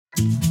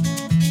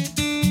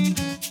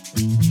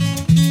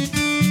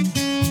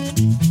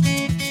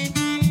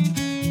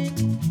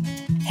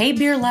Hey,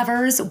 beer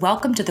lovers,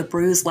 welcome to the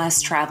Brews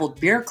Less Traveled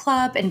Beer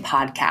Club and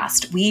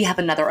podcast. We have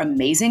another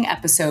amazing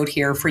episode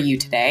here for you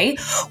today.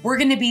 We're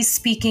going to be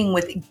speaking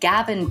with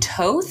Gavin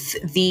Toth,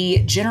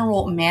 the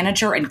general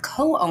manager and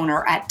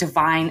co-owner at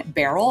Divine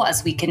Barrel,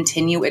 as we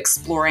continue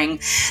exploring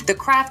the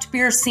craft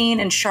beer scene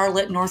in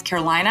Charlotte, North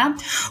Carolina.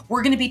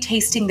 We're going to be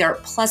tasting their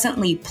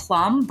Pleasantly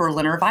Plum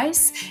Berliner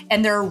Weiss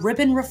and their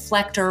Ribbon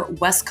Reflector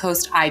West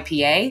Coast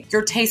IPA.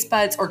 Your taste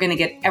buds are going to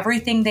get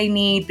everything they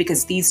need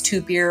because these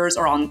two beers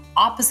are on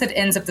opposite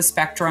ends of the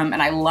spectrum,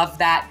 and I love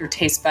that. Your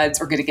taste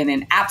buds are going to get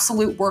an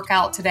absolute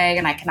workout today,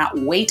 and I cannot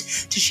wait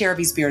to share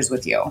these beers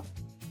with you.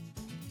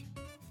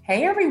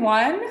 Hey,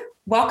 everyone.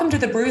 Welcome to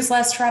the Brews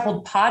Less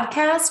Traveled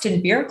podcast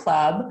and beer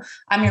club.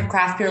 I'm your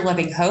craft beer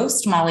loving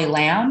host, Molly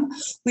Lamb.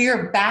 We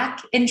are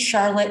back in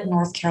Charlotte,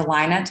 North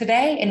Carolina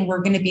today, and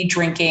we're going to be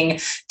drinking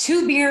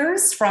two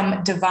beers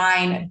from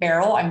Divine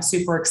Barrel. I'm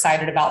super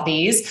excited about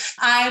these.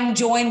 I'm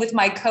joined with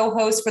my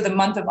co-host for the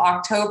month of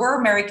October,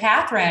 Mary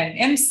Catherine.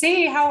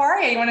 MC, how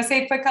are you? You want to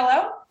say a quick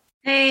hello?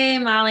 Hey,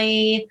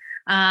 Molly.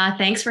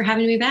 Thanks for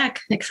having me back.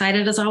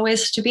 Excited as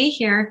always to be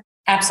here.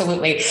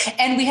 Absolutely.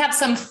 And we have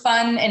some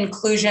fun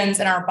inclusions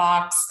in our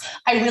box.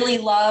 I really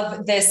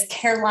love this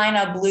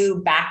Carolina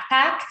blue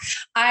backpack.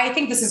 I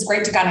think this is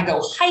great to kind of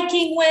go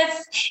hiking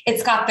with.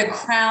 It's got the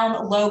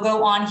crown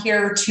logo on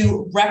here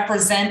to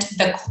represent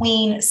the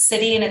Queen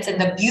City, and it's in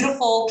the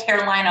beautiful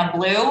Carolina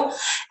blue.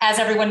 As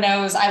everyone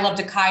knows, I love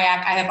to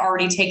kayak. I have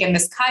already taken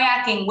this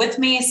kayaking with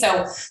me.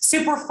 So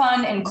super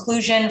fun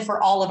inclusion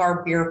for all of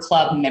our beer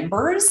club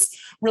members.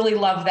 Really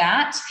love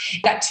that.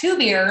 Got two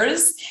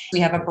beers. We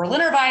have a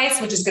Berliner Weiss,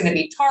 which is going to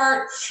be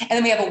tart. And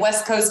then we have a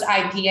West Coast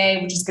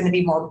IPA, which is going to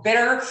be more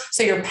bitter.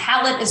 So your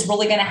palate is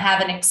really going to have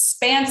an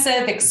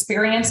expansive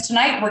experience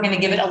tonight. We're going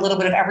to give it a little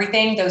bit of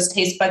everything. Those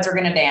taste buds are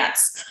going to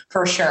dance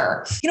for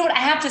sure. You know what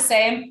I have to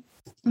say?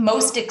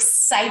 Most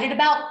excited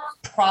about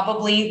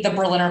probably the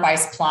Berliner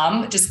Weiss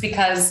plum, just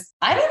because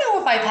I don't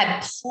know if I've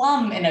had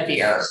plum in a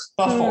beer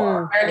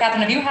before. Mary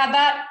Catherine, have you had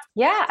that?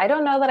 Yeah, I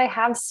don't know that I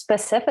have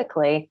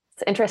specifically.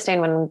 It's interesting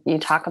when you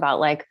talk about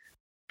like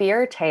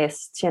beer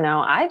tastes,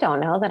 I don't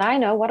know that I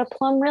know what a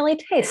plum really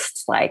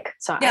tastes like.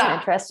 So I'm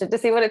interested to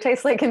see what it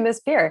tastes like in this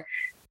beer.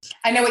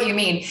 I know what you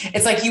mean.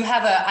 It's like you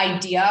have an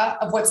idea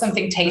of what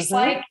something tastes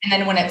like, and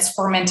then when it's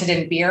fermented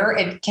in beer,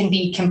 it can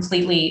be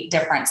completely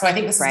different. So I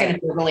think this is going to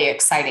be a really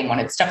exciting one.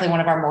 It's definitely one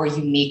of our more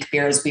unique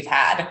beers we've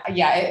had.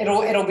 Yeah,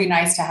 it'll be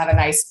nice to have a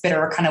nice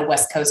bitter kind of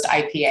West Coast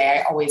IPA.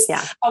 I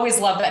always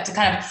love that to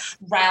kind of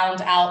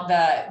round out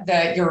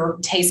your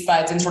taste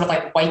buds and sort of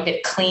like wipe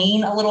it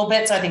clean a little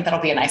bit. So I think that'll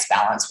be a nice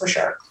balance for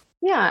sure.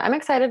 Yeah, I'm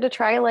excited to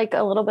try like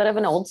a little bit of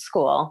an old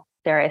school,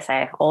 dare I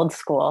say, old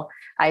school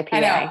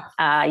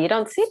IPA. You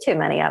don't see too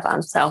many of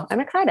them, so I'm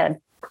excited.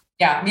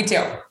 Yeah, me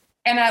too.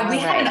 And we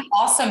have an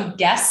awesome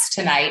guest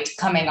tonight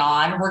coming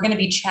on. We're going to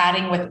be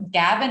chatting with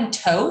Gavin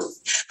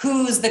Toth,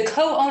 who's the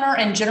co-owner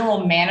and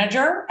general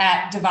manager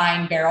at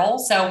Divine Barrel.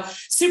 So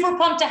super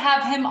pumped to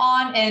have him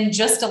on in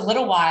just a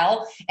little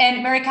while.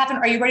 And Mary Catherine,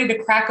 are you ready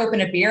to crack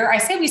open a beer? I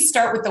say we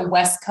start with the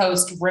West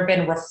Coast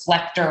Ribbon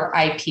Reflector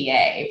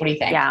IPA. What do you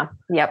think? Yeah.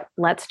 Yep.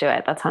 Let's do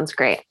it. That sounds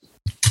great.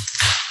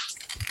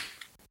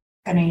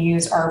 Going to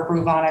use our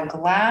Bruvana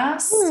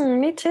glass.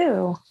 Me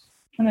too.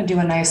 I'm going to do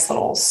a nice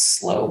little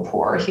slow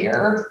pour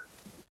here.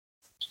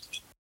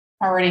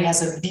 Already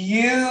has a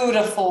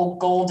beautiful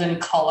golden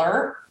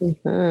color.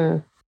 Mm-hmm.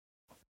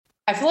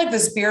 I feel like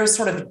this beer is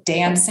sort of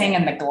dancing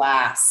in the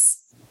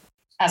glass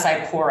as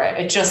I pour it.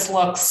 It just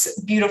looks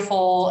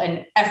beautiful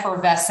and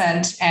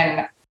effervescent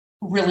and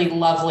really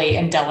lovely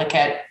and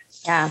delicate.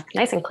 Yeah,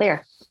 nice and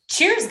clear.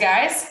 Cheers,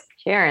 guys.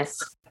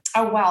 Cheers.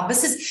 Oh, wow.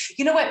 This is,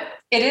 you know what?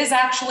 It is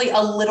actually a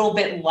little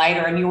bit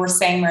lighter. And you were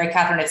saying, Mary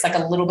Catherine, it's like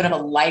a little bit of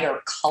a lighter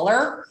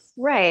color.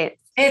 Right.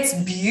 It's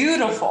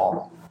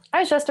beautiful. I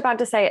was just about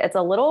to say it's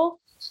a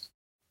little,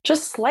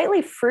 just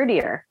slightly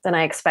fruitier than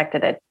I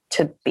expected it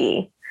to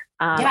be.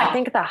 I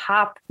think the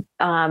hop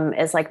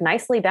is like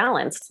nicely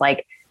balanced,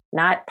 like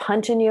not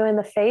punching you in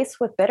the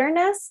face with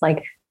bitterness,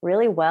 like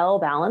really well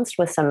balanced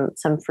with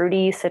some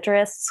fruity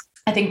citrus.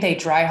 I think they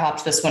dry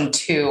hopped this one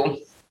too,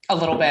 a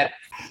little bit.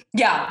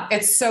 Yeah,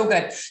 it's so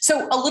good.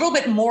 So a little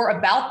bit more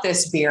about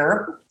this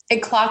beer.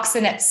 It clocks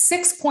in at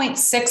 6.6%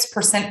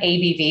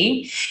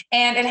 ABV,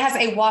 and it has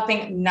a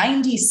whopping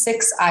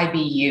 96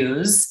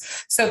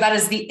 IBUs. So that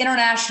is the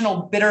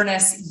International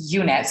Bitterness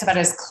Unit. So that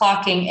is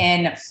clocking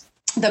in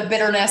the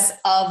bitterness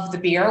of the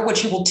beer,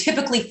 which you will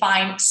typically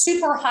find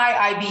super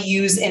high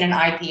IBUs in an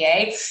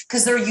IPA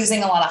because they're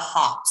using a lot of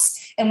hops.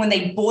 And when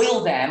they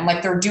boil them,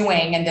 like they're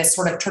doing in this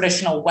sort of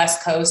traditional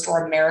West Coast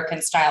or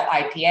American style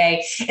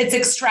IPA, it's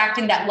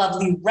extracting that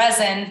lovely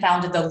resin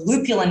found in the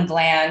lupulin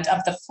gland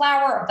of the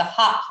flower of the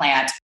hop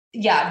plant.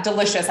 Yeah,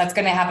 delicious. That's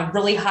going to have a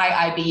really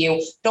high IBU.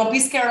 Don't be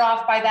scared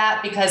off by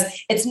that because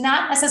it's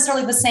not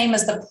necessarily the same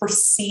as the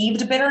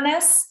perceived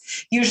bitterness.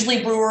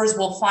 Usually brewers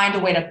will find a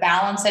way to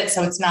balance it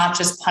so it's not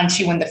just punch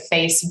you in the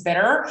face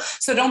bitter.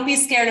 So don't be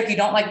scared if you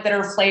don't like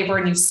bitter flavor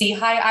and you see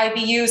high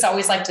IBUs. I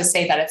always like to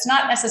say that it's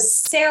not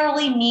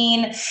necessarily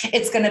mean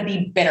it's going to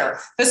be bitter.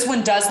 This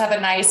one does have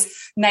a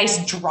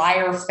nice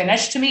drier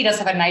finish to me. It does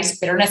have a nice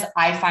bitterness.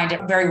 I find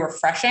it very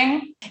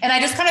refreshing. And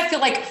I just kind of feel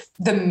like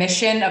the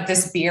mission of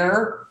this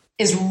beer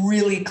is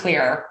really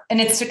clear.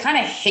 And it's to kind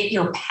of hit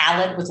your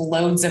palate with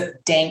loads of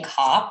dank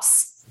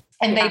hops.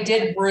 And they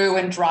did brew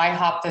and dry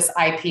hop this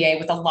IPA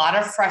with a lot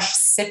of fresh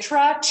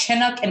Citra,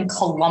 Chinook, and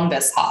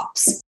Columbus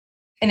hops.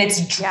 And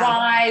it's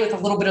dry with a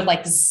little bit of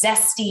like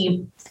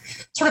zesty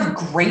sort of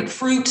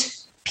grapefruit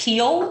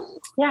peel.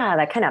 Yeah,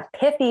 that kind of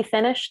pithy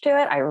finish to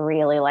it. I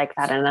really like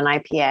that in an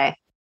IPA.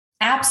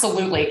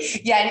 Absolutely.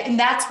 Yeah. And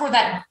that's where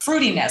that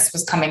fruitiness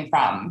was coming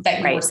from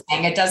that you were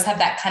saying. It does have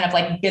that kind of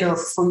like bitter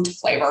fruit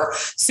flavor.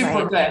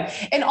 Super good.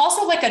 And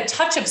also like a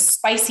touch of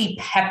spicy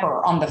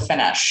pepper on the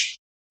finish.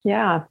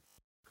 Yeah.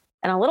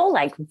 And a little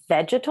like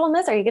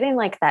vegetalness. Are you getting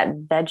like that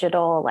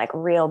vegetal, like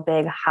real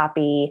big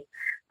hoppy,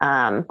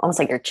 almost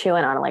like you're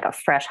chewing on like a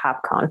fresh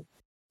hop cone?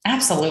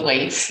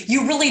 Absolutely.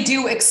 You really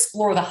do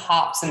explore the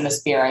hops in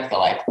this beer, I feel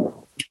like.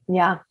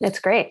 Yeah, it's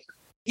great.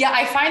 Yeah,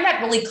 I find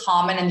that really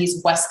common in these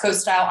West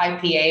Coast style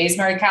IPAs,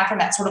 Mary Catherine,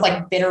 that sort of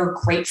like bitter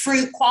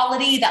grapefruit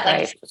quality, that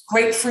like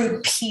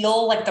grapefruit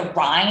peel, like the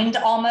rind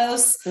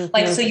almost. Mm-hmm.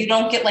 Like, so you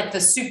don't get like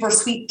the super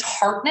sweet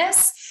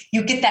tartness,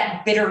 you get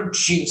that bitter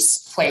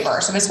juice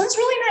flavor. So this one's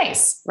really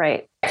nice.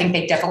 Right. I think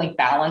they definitely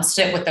balanced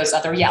it with those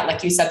other,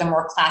 like you said, the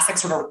more classic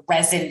sort of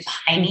resin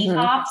piney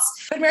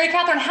hops. But Mary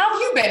Catherine, how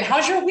have you been?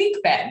 How's your week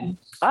been?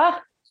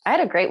 I had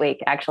a great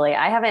week, actually.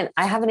 I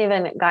haven't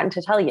even gotten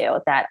to tell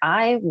you that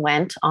I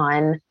went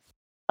on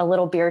a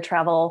little beer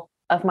travel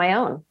of my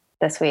own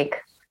this week.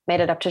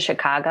 Made it up to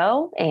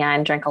Chicago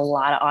and drank a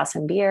lot of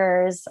awesome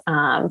beers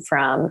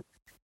from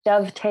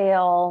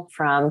Dovetail,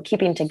 from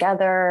Keeping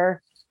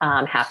Together,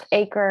 Half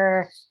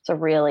Acre. It's a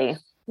really,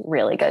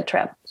 really good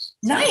trip.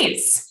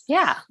 Nice.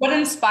 Yeah. What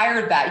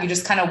inspired that? You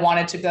just kind of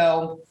wanted to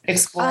go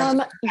explore?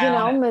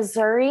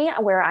 Missouri,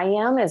 where I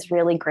am, is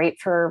really great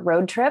for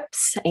road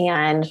trips.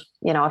 And,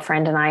 a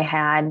friend and I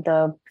had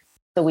the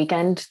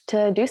weekend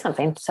to do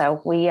something.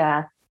 So we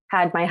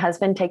had my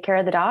husband take care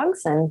of the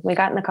dogs and we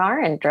got in the car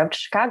and drove to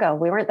Chicago.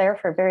 We weren't there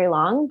for very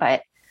long,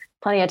 but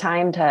plenty of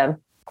time to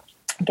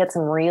get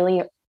some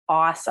really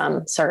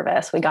awesome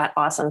service. We got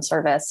awesome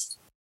service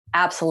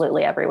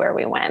absolutely everywhere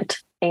we went.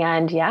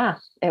 And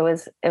it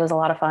was a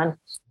lot of fun.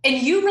 And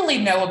you really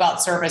know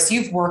about service.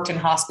 You've worked in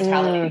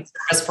hospitality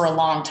service for a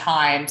long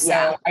time.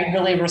 So I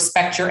really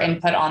respect your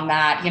input on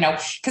that,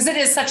 because it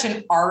is such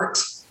an art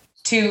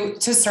to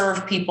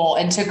serve people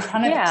and to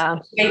kind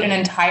of create an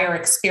entire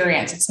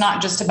experience. It's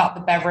not just about the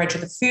beverage or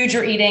the food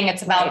you're eating.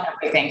 It's about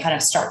everything kind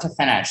of start to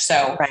finish.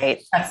 So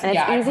it's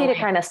easy to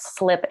kind of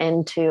slip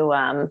into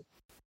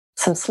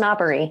some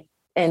snobbery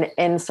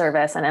in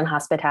service and in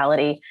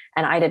hospitality.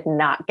 And I did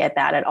not get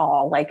that at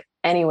all. Like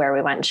anywhere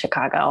we went in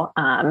Chicago,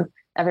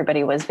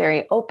 everybody was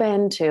very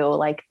open to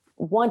like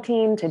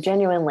wanting to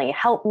genuinely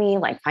help me,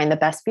 like find the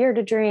best beer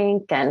to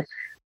drink and,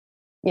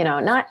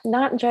 not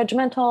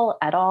judgmental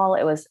at all.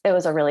 It was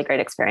a really great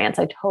experience.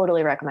 I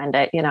totally recommend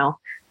it, to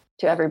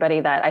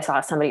everybody. That I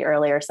saw somebody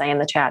earlier say in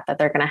the chat that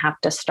they're going to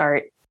have to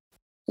start,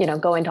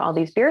 going to all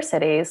these beer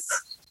cities.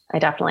 I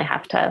definitely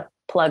have to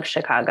plug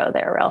Chicago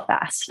there real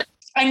fast.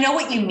 I know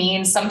what you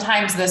mean.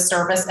 Sometimes the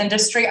service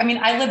industry, I mean,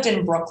 I lived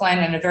in Brooklyn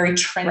in a very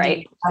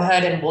trendy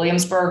neighborhood in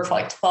Williamsburg for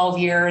like 12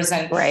 years.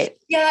 And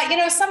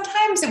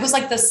sometimes it was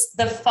like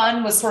the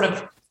fun was sort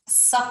of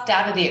sucked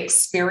out of the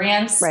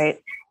experience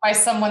by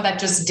someone that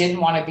just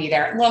didn't want to be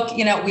there. Look,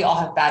 we all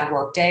have bad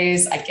work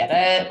days. I get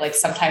it. Like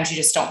sometimes you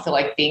just don't feel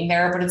like being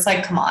there, but it's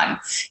like, come on,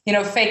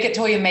 fake it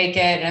till you make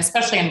it. And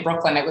especially in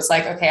Brooklyn, it was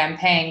like, okay, I'm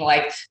paying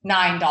like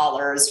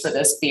 $9 for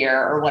this beer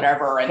or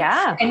whatever. And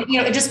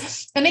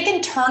they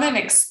can turn an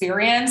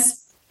experience.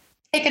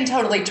 It can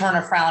totally turn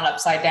a frown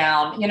upside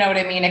down. You know what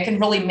I mean? It can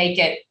really make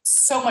it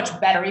so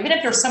much better, even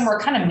if you're somewhere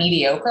kind of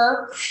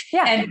mediocre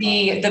and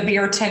the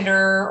beer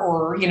tender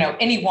or,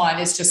 anyone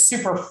is just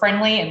super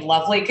friendly and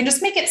lovely. It can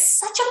just make it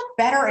such a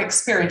better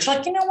experience. You're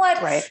like, you know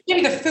what?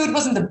 Maybe the food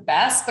wasn't the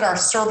best, but our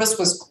service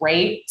was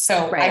great.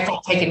 So I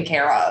felt taken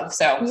care of.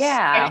 So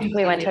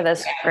we went to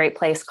this great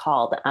place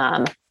called,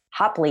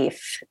 Hop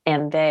Leaf,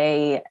 and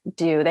they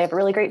have a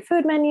really great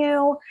food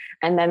menu.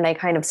 And then they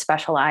kind of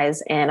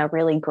specialize in a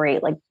really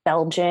great like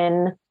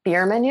Belgian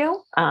beer menu,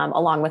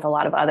 along with a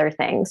lot of other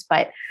things.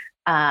 But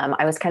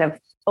I was kind of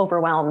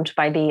overwhelmed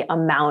by the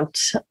amount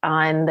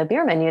on the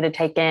beer menu to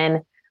take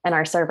in. And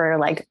our server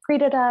like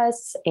greeted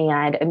us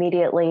and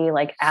immediately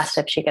like asked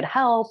if she could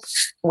help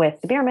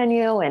with the beer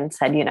menu and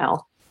said,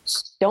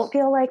 don't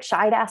feel like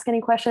shy to ask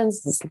any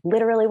questions. This is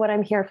literally what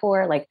I'm here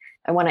for. Like,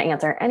 I want to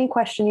answer any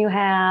question you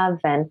have.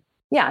 And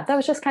that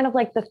was just kind of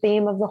like the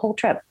theme of the whole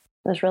trip.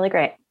 It was really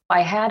great.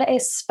 I had a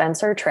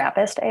Spencer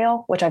Trappist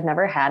ale, which I've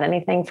never had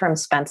anything from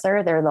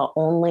Spencer. They're the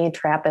only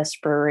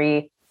Trappist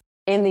brewery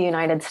in the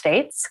United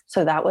States.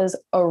 So that was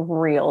a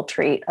real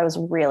treat. I was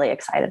really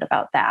excited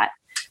about that.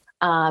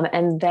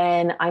 And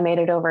then I made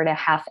it over to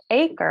Half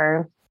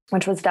Acre,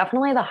 which was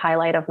definitely the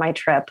highlight of my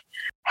trip.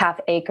 Half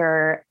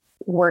Acre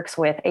works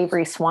with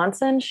Avery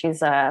Swanson. She used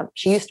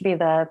to be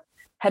the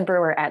head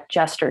brewer at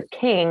Jester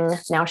King.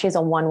 Now she's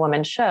a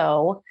one-woman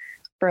show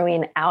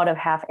brewing out of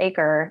Half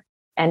Acre,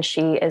 and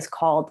she is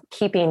called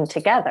Keeping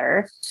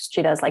Together.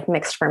 She does like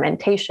mixed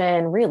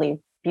fermentation, really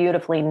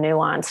beautifully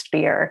nuanced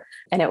beer.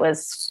 And it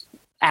was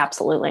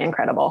absolutely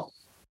incredible.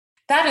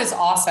 That is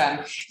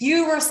awesome.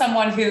 You were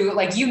someone who,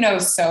 like, you know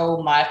so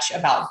much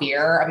about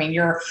beer. I mean,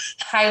 you're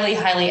highly,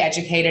 highly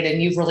educated,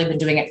 and you've really been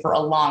doing it for a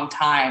long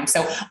time.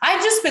 So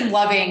I've just been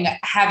loving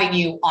having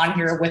you on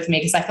here with me,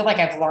 because I feel like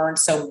I've learned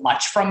so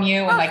much from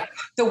you, and like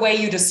the way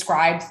you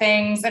describe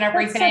things and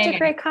everything. That's such a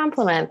great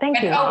compliment.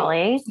 Thank you,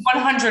 Molly.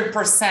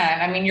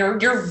 100%. I mean,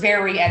 you're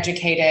very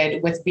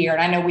educated with beer.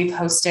 And I know we've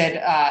hosted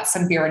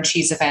some beer and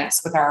cheese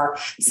events with our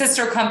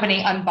sister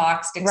company,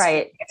 Unboxed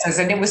Experiences. Right.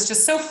 And it was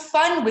just so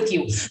fun with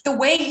you.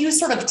 The way you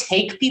sort of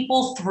take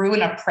people through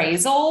an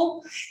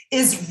appraisal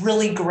is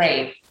really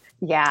great.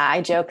 Yeah,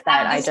 I joke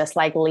that I just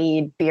like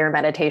lead beer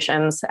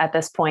meditations at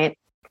this point.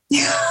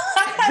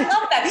 I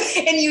love that.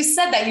 And you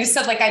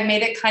said like, I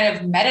made it kind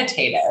of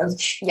meditative.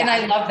 Yeah. And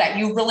I love that.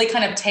 You really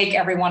kind of take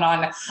everyone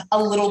on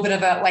a little bit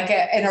of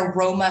an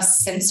aroma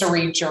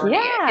sensory journey.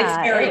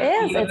 Yeah,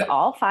 it is. It's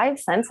all five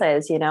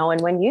senses,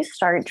 and when you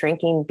start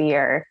drinking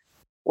beer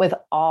with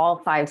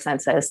all five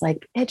senses,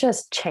 like it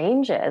just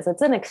changes.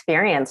 It's an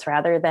experience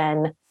rather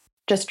than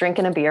just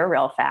drinking a beer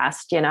real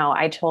fast.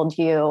 I told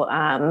you,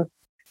 I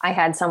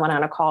had someone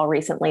on a call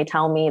recently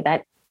tell me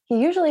that he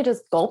usually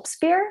just gulps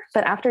beer,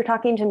 but after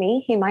talking to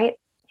me, he might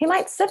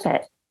sip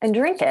it and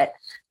drink it.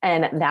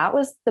 And that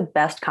was the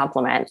best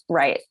compliment,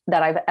 right,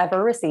 that I've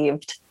ever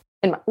received.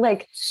 And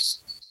like,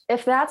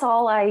 if that's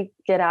all I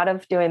get out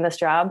of doing this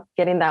job,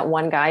 getting that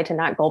one guy to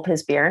not gulp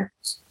his beer,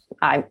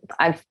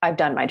 I've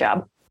done my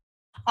job.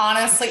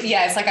 Honestly,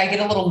 yeah, it's like I get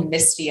a little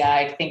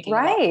misty-eyed thinking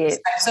about these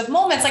types of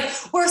moments, like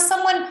where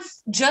someone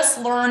just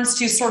learns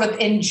to sort of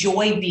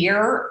enjoy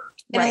beer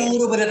in a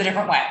little bit of a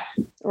different way.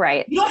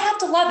 Right. You don't have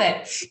to love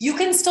it. You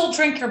can still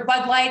drink your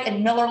Bud Light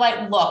and Miller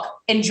Lite. Look,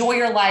 enjoy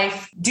your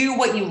life, do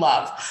what you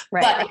love.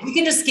 Right. But if we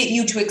can just get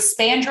you to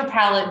expand your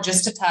palate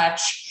just a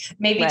touch,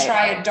 maybe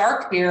try a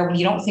dark beer when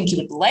you don't think you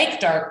would like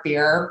dark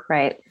beer.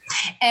 Right.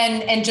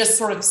 And just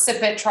sort of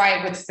sip it, try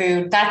it with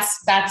food.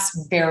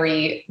 That's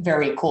very,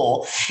 very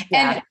cool.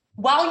 Yeah. And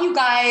while you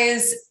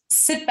guys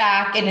sit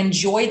back and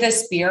enjoy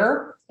this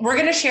beer, we're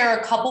going to share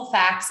a couple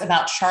facts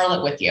about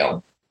Charlotte with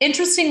you.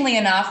 Interestingly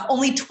enough,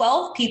 only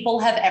 12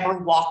 people have ever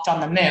walked on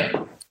the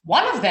moon.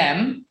 One of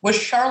them was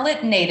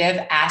Charlotte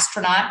native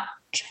astronaut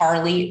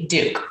Charlie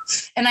Duke.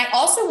 And I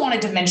also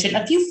wanted to mention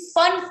a few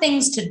fun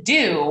things to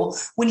do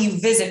when you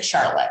visit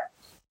Charlotte.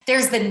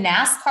 There's the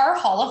NASCAR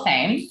Hall of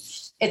Fame.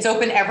 It's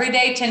open every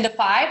day, 10 to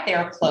 5. They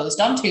are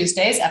closed on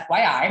Tuesdays,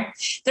 FYI.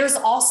 There's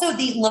also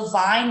the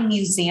Levine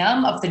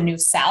Museum of the New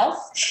South,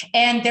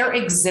 and their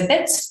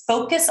exhibits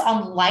focus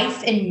on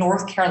life in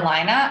North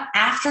Carolina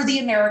after the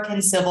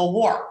American Civil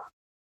War.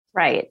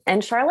 Right.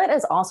 And Charlotte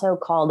is also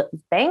called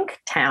Bank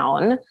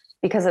Town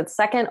because it's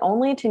second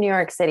only to New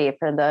York City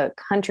for the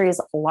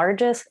country's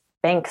largest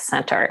bank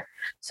center.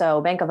 So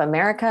Bank of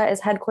America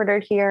is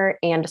headquartered here,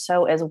 and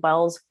so is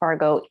Wells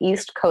Fargo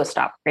East Coast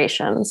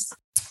operations.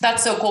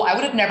 That's so cool. I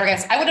would have never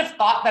guessed. I would have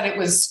thought that it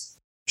was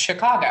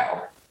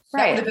Chicago.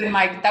 Right. That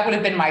would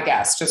have been my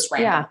guess, just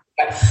random. Yeah.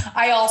 But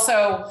I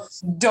also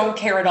don't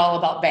care at all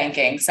about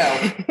banking, so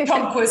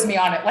don't quiz me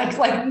on it.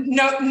 Like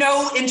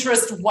no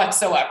interest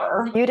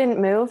whatsoever. You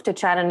didn't move to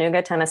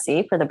Chattanooga,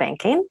 Tennessee for the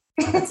banking?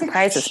 That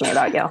surprises me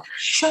about you.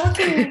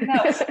 Shocking.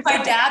 No.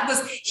 My dad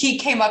he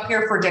came up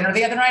here for dinner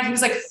the other night. He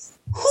was like,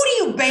 who do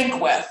you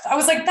bank with? I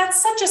was like,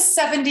 that's such a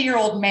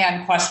 70-year-old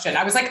man question.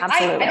 I was like,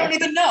 I don't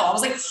even know. I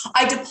was like,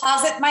 I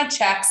deposit my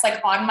checks like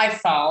on my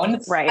phone.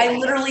 Right.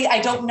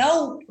 I don't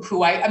know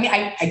who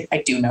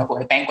I do know who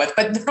I bank with,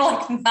 but they're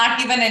not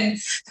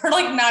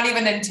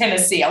even in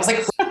Tennessee. I was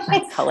like,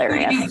 that's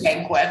hilarious. Who do you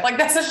bank with? Like,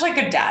 that's such like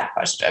a dad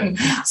question.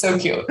 So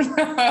cute.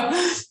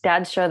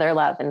 Dads show their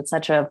love in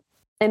such a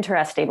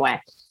interesting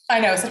way. I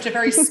know, such a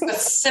very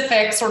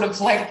specific sort of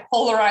like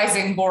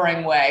polarizing,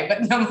 boring way.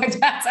 But no, my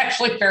dad's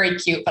actually very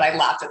cute, but I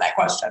laughed at that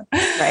question.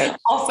 Right.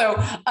 Also,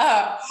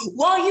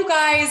 while you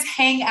guys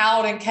hang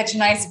out and catch a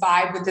nice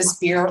vibe with this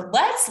beer,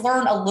 let's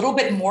learn a little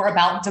bit more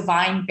about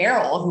Divine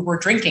Barrel, who we're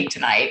drinking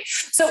tonight.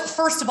 So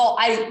first of all,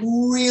 I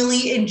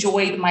really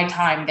enjoyed my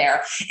time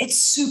there. It's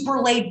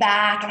super laid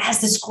back. It has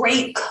this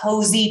great,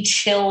 cozy,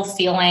 chill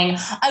feeling.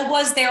 I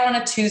was there on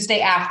a Tuesday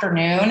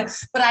afternoon,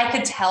 but I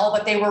could tell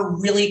that they were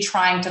really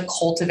trying to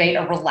cultivate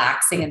a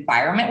relaxing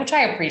environment, which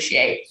I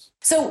appreciate.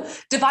 So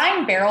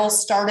Divine Barrel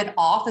started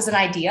off as an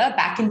idea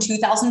back in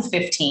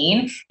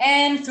 2015.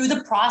 And through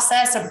the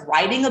process of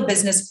writing a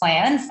business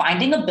plan,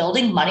 finding a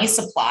building, money,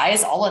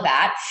 supplies, all of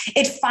that,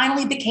 it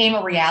finally became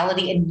a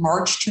reality in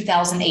March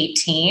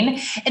 2018.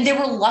 And they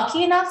were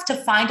lucky enough to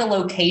find a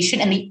location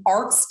in the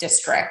Arts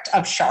District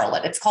of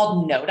Charlotte. It's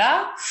called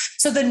NoDa.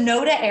 So the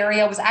NoDa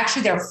area was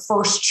actually their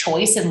first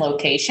choice in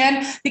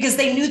location because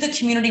they knew the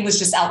community was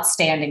just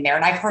outstanding there.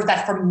 And I've heard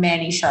that from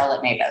many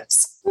Charlotte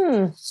natives.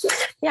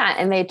 Yeah.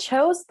 And they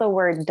chose the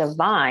word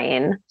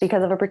divine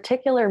because of a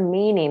particular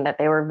meaning that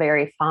they were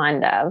very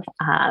fond of,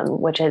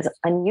 which is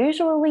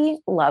unusually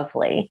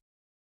lovely.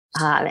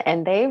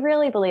 And they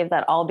really believe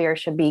that all beer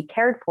should be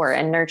cared for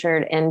and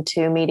nurtured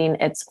into meeting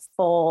its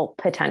full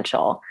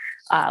potential,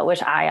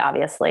 which I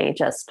obviously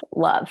just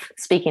love.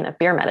 Speaking of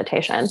beer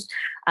meditation,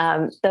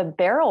 the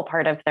barrel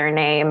part of their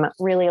name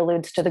really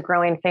alludes to the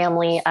growing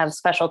family of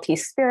specialty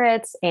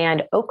spirits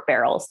and oak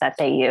barrels that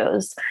they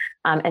use.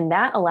 And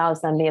that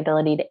allows them the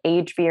ability to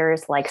age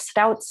beers like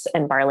stouts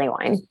and barley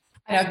wine.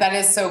 I know that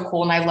is so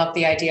cool. And I love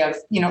the idea of,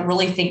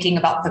 really thinking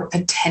about the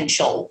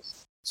potential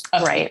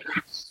of right.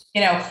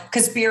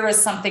 Because beer is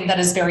something that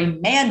is very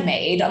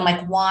man-made,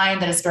 unlike wine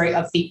that is very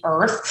of the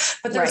earth,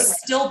 but there's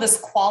still this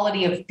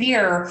quality of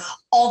beer.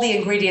 All the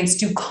ingredients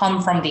do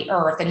come from the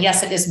earth. And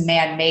yes, it is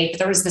man-made, but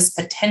there is this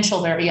potential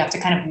there that you have to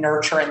kind of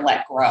nurture and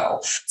let grow.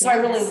 So I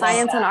really love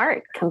science and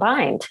art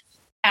combined.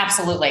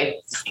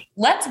 Absolutely.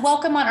 Let's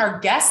welcome on our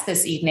guest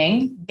this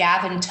evening,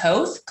 Gavin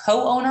Toth,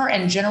 co-owner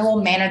and general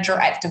manager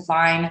at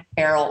Divine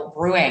Barrel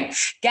Brewing.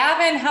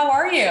 Gavin, how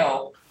are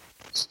you?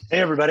 Hey,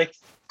 everybody.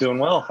 Doing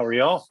well. How are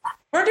y'all?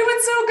 We're doing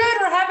so good.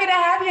 We're happy to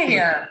have you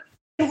here.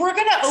 We're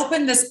going to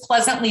open this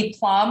pleasantly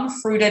plum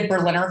fruited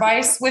Berliner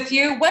Weiss with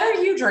you. What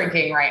are you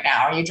drinking right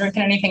now? Are you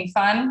drinking anything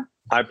fun?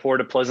 I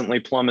poured a pleasantly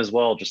plum as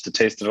well, just to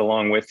taste it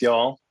along with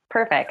y'all.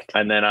 Perfect.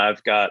 And then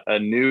I've got a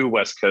new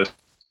West Coast.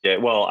 Yeah,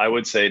 well, I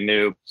would say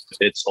new.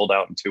 It sold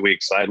out in 2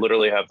 weeks. So I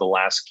literally have the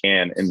last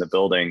can in the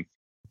building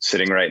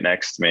sitting right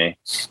next to me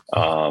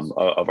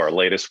of our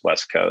latest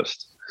West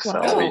Coast. Wow. So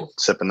I'll be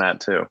sipping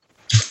that too.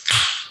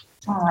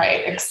 All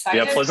right. Excited.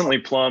 Yeah, Pleasantly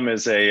Plum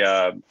is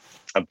a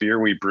beer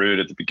we brewed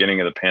at the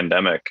beginning of the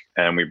pandemic,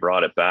 and we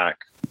brought it back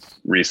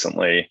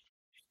recently.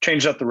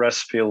 Changed up the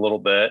recipe a little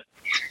bit,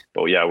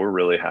 but yeah, we're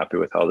really happy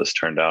with how this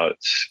turned out.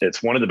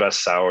 It's one of the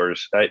best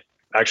sours.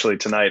 Actually,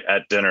 tonight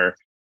at dinner,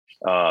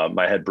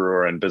 my head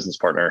brewer and business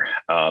partner,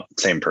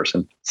 same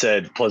person,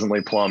 said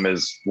Pleasantly Plum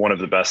is one of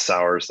the best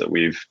sours that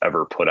we've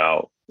ever put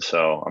out.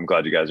 So I'm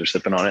glad you guys are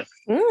sipping on it.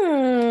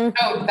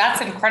 Oh,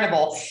 that's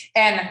incredible.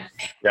 And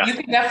you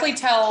can definitely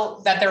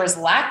tell that there is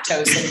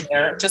lactose in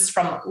there just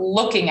from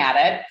looking at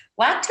it.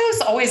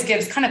 Lactose always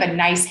gives kind of a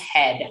nice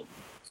head,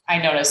 I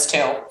noticed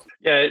too.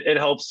 Yeah, it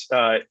helps.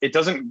 It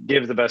doesn't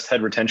give the best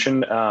head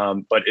retention,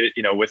 but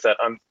with that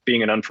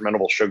being an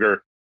unfermentable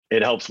sugar,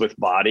 it helps with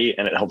body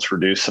and it helps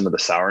reduce some of the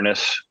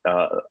sourness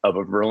of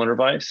a Berliner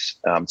Weiss.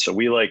 So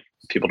we like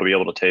people to be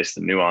able to taste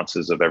the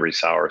nuances of every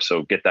sour.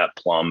 So get that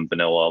plum,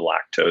 vanilla,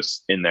 lactose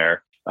in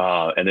there.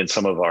 And then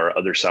some of our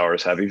other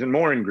sours have even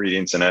more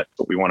ingredients in it,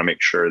 but we want to make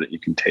sure that you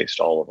can taste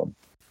all of them.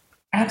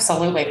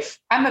 Absolutely.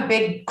 I'm a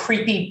big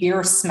creepy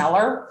beer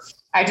smeller.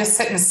 I just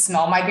sit and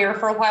smell my beer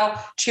for a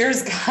while.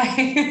 Cheers,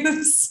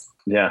 guys.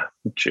 Yeah.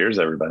 Cheers,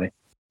 everybody.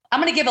 I'm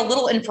going to give a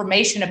little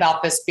information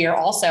about this beer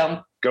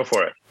also. Go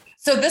for it.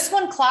 So this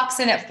one clocks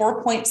in at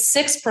 4.6%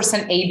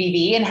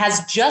 ABV and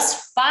has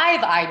just 5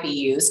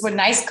 IBUs, with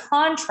nice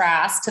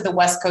contrast to the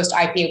West Coast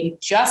IPA we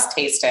just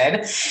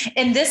tasted.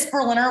 And this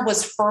Berliner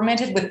was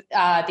fermented with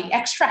the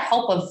extra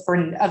help of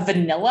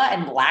vanilla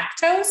and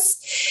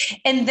lactose.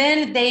 And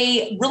then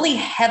they really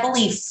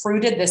heavily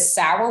fruited the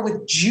sour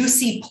with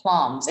juicy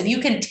plums. And you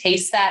can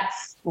taste that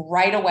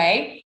right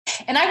away.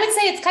 And I would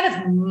say it's kind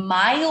of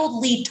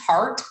mildly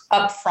tart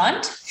up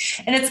front.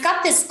 And it's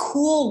got this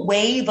cool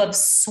wave of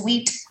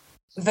sweet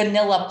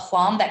vanilla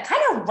plum that kind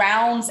of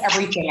rounds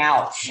everything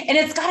out. And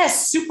it's got a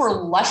super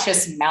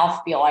luscious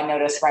mouthfeel, I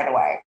noticed right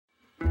away.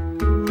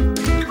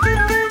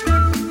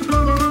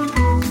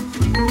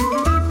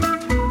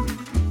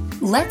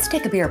 Let's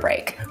take a beer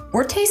break.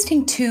 We're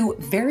tasting 2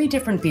 very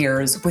different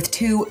beers with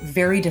 2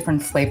 very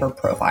different flavor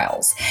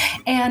profiles.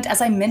 And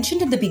as I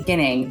mentioned in the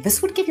beginning,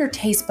 this would give your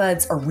taste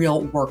buds a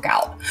real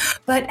workout.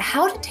 But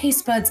how do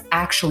taste buds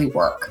actually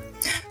work?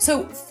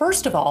 So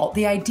first of all,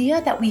 the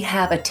idea that we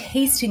have a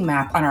tasting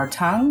map on our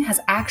tongue has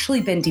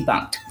actually been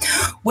debunked.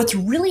 What's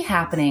really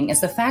happening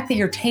is the fact that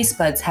your taste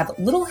buds have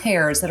little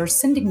hairs that are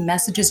sending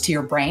messages to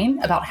your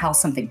brain about how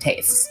something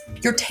tastes.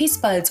 Your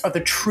taste buds are the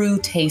true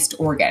taste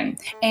organ,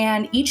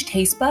 and each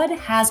taste bud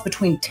has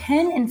between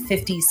 10 and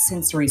 50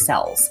 sensory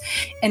cells,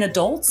 and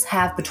adults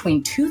have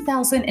between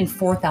 2,000 and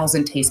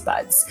 4,000 taste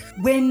buds.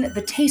 When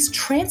the taste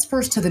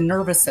transfers to the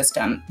nervous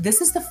system,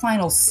 this is the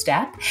final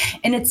step,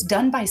 and it's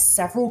done by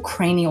several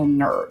cranial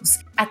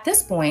nerves. At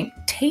this point,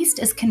 taste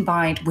is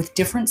combined with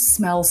different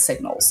smell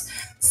signals.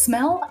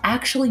 Smell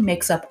actually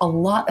makes up a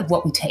lot of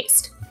what we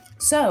taste.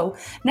 So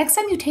next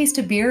time you taste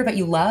a beer that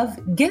you love,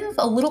 give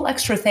a little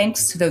extra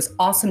thanks to those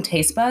awesome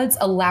taste buds,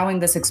 allowing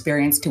this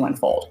experience to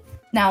unfold.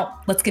 Now,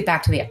 let's get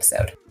back to the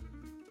episode.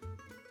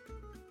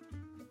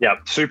 Yeah,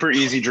 super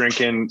easy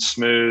drinking,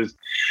 smooth.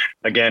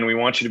 Again, we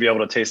want you to be able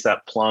to taste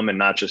that plum and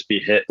not just be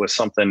hit with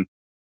something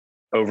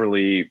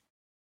overly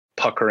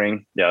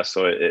puckering. Yeah,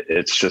 so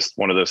it's just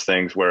one of those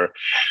things where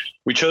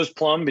we chose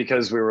plum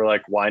because we were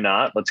like, why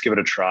not? Let's give it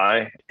a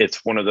try.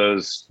 It's one of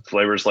those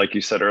flavors, like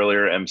you said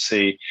earlier,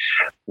 MC.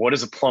 What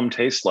does a plum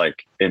taste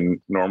like in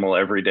normal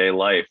everyday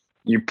life?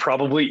 You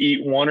probably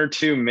eat one or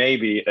two,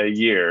 maybe a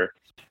year,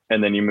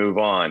 and then you move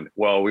on.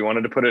 Well, we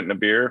wanted to put it in a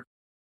beer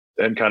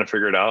and kind of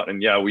figure it out.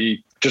 And yeah,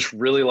 we just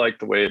really liked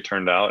the way it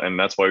turned out. And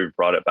that's why we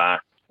brought it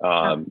back.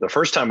 The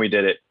first time we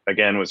did it,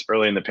 again, was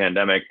early in the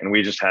pandemic. And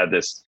we just had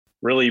this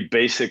really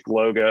basic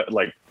logo,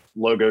 like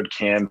logoed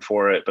can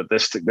for it. But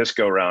this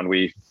go around,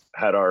 we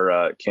had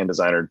our can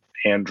designer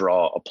hand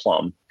draw a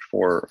plum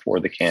for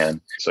the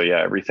can. So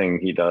yeah, everything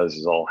he does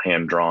is all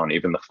hand drawn,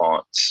 even the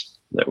fonts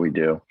that we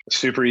do.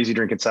 Super easy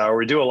drinking sour.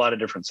 We do a lot of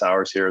different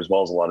sours here, as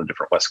well as a lot of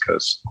different West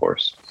Coast, of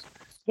course.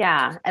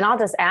 Yeah. And I'll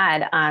just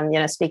add,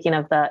 speaking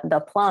of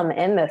the plum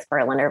in this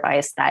Berliner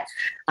Weiss, that,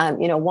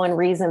 one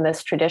reason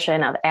this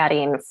tradition of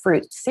adding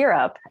fruit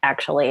syrup,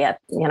 actually, it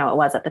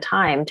was at the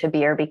time, to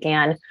beer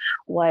began,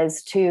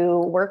 was to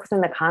work within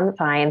the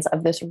confines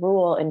of this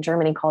rule in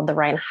Germany called the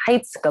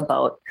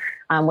Reinheitsgebot,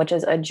 which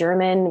is a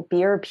German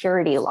beer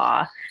purity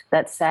law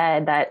that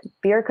said that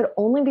beer could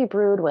only be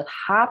brewed with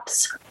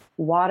hops,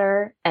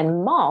 water,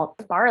 and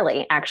malt,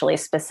 barley, actually,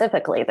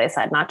 specifically, they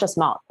said, not just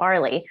malt,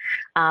 barley.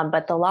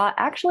 But the law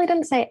actually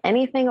didn't say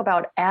anything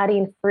about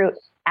adding fruit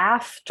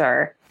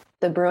after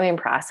the brewing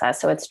process.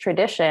 So it's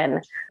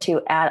tradition to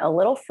add a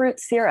little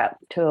fruit syrup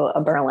to a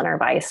Berliner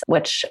Weiss,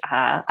 which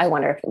I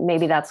wonder if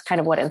maybe that's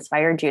kind of what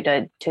inspired you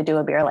to do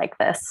a beer like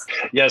this.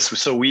 Yes.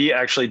 So we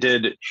actually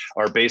did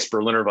our base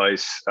Berliner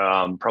Weiss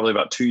probably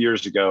about 2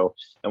 years ago,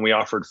 and we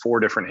offered 4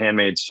 different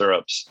handmade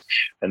syrups,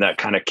 and that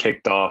kind of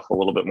kicked off a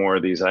little bit more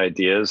of these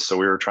ideas. So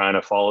we were trying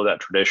to follow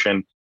that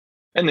tradition.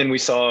 And then we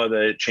saw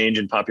the change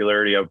in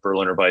popularity of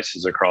Berliner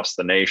Weisses across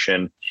the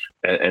nation.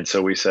 And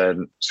so we said,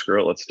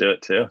 screw it, let's do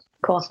it too.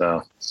 Cool.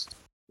 So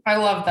I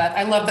love that.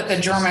 I love that the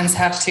Germans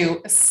have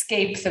to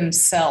escape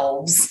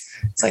themselves.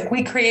 It's like,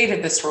 we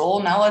created this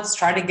rule. Now let's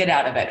try to get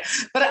out of it.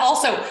 But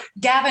also,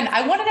 Gavin,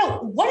 I want to know,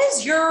 what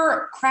is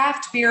your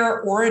craft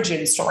beer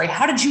origin story?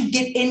 How did you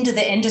get into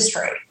the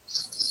industry?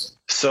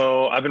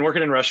 So I've been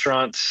working in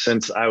restaurants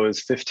since I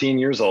was 15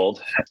 years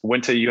old.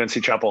 Went to UNC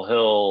Chapel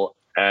Hill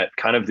at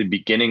kind of the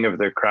beginning of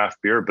the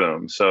craft beer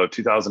boom. So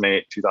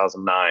 2008,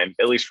 2009,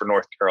 at least for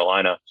North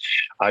Carolina,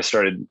 I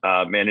started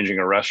managing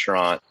a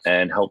restaurant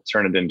and helped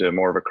turn it into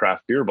more of a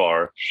craft beer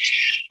bar.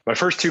 My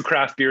first 2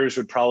 craft beers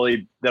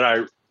that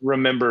I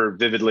remember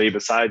vividly,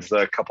 besides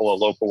the couple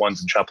of local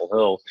ones in Chapel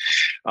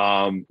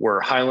Hill,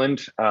 were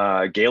Highland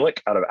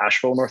Gaelic out of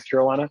Asheville, North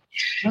Carolina,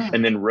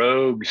 and then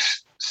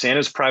Rogue's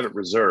Santa's Private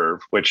Reserve,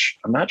 which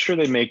I'm not sure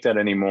they make that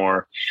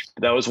anymore.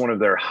 But that was one of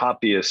their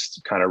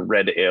hoppiest kind of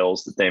red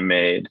ales that they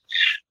made.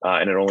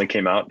 And it only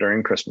came out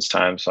during Christmas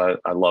time. So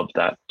I loved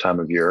that time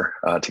of year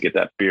to get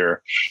that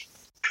beer.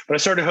 But I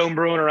started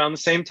homebrewing around the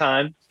same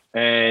time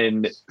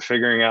and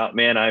figuring out,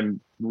 man, I'm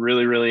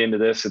really, really into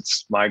this.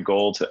 It's my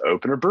goal to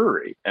open a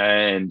brewery.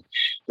 And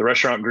the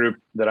restaurant group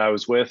that I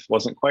was with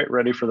wasn't quite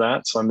ready for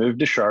that. So I moved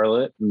to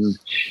Charlotte and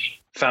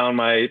found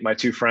my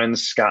 2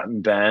 friends, Scott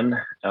and Ben.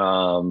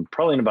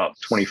 Probably in about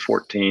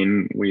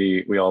 2014,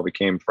 we all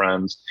became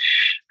friends,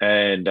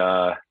 and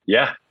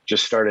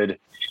just started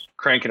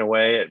cranking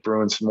away at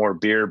brewing some more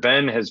beer.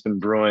 Ben has been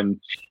brewing,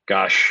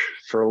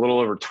 for a little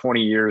over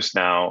 20 years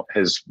now.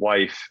 His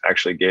wife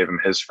actually gave him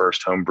his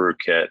first homebrew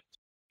kit,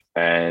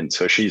 and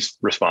so she's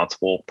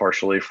responsible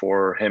partially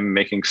for him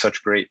making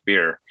such great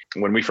beer.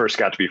 When we first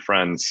got to be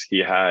friends, he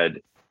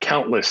had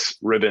countless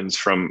ribbons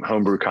from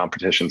homebrew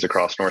competitions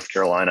across North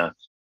Carolina.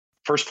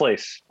 First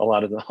place, a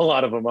lot of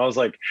them. I was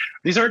like,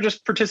 these aren't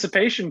just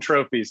participation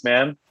trophies,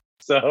 man.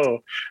 So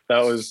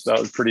that was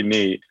pretty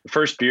neat. The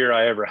first beer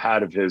I ever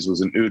had of his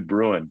was an Oud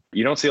Bruin.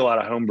 You don't see a lot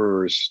of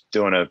homebrewers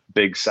doing a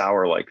big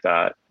sour like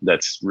that.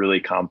 That's really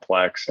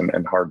complex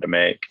and hard to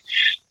make.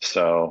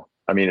 So,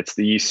 I mean, it's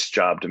the yeast's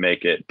job to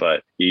make it,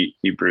 but he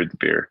brewed the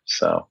beer.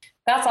 So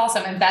that's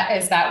awesome. And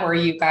is that where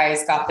you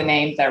guys got the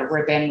name, the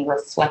Ribbon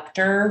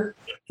Reflector?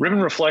 Ribbon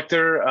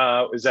Reflector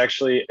is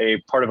actually a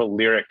part of a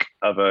lyric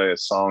of a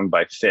song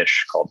by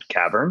Fish called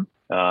Cavern.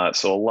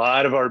 So a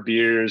lot of our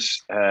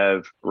beers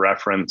have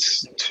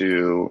reference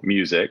to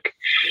music.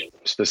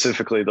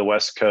 Specifically, the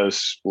West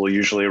Coast will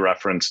usually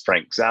reference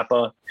Frank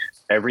Zappa.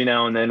 Every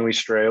now and then we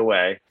stray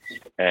away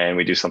and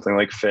we do something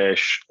like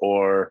Fish,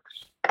 or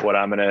what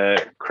I'm going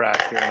to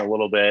crack here in a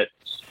little bit,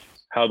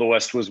 How the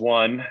West Was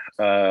Won,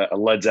 a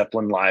Led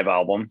Zeppelin live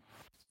album.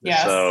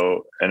 Yes.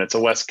 So, and it's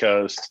a West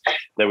Coast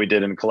that we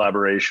did in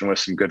collaboration with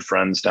some good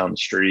friends down the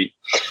street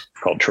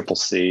called Triple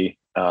C.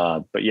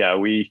 But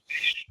yeah,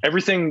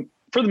 everything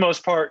for the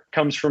most part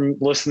comes from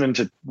listening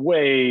to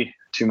way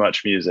too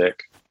much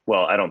music.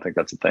 Well, I don't think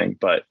that's a thing,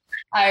 but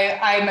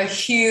I'm a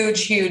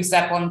huge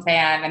Zeppelin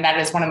fan, and that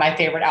is one of my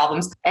favorite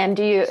albums. And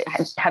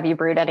have you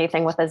brewed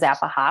anything with a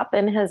Zappa hop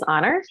in his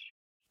honor?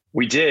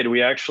 We did.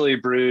 We actually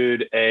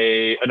brewed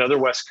another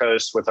West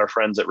Coast with our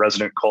friends at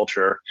Resident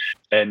Culture.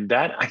 And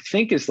that, I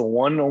think, is the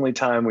one only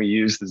time we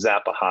used the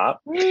Zappa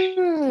hop. We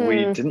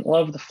didn't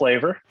love the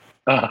flavor,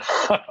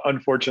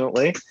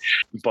 unfortunately,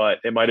 but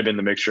it might have been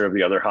the mixture of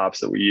the other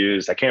hops that we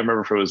used. I can't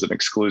remember if it was an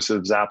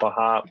exclusive Zappa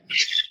hop.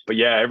 But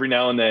yeah, every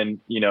now and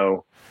then,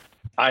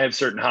 I have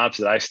certain hops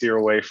that I steer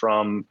away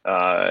from.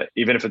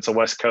 Even if it's a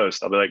West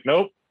Coast, I'll be like,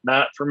 nope,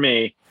 not for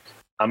me.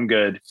 I'm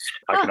good.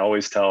 I can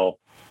always tell,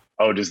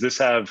 oh, does this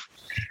have,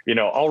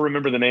 I'll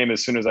remember the name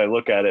as soon as I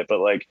look at it.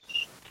 But like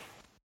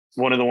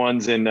one of the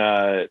ones in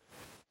How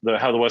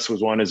the West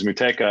Was Won is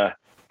Muteca.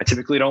 I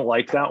typically don't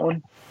like that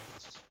one.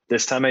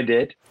 This time I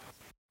did,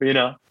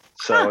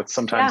 so it's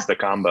sometimes the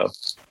combo.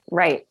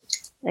 Right.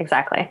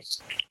 Exactly.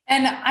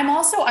 And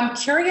I'm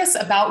curious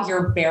about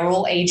your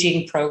barrel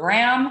aging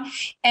program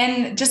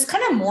and just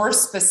kind of more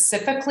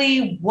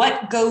specifically,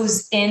 what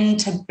goes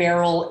into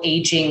barrel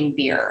aging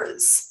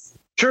beers?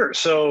 Sure.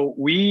 So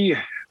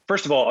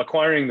first of all,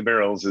 acquiring the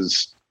barrels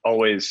is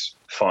always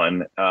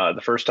fun.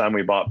 The first time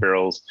we bought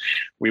barrels,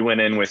 we went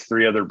in with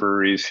 3 other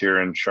breweries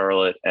here in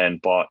Charlotte and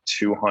bought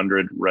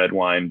 200 red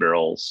wine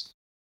barrels.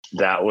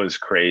 That was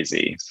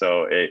crazy.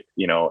 So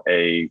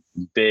a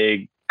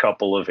big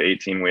couple of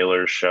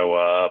 18-wheelers show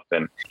up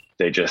and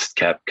they just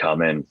kept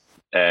coming.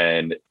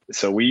 And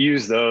so we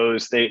use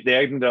those. They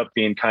ended up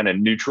being kind of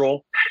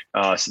neutral.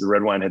 So the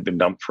red wine had been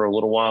dumped for a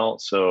little while.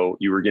 So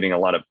you were getting a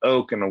lot of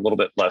oak and a little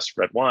bit less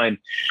red wine.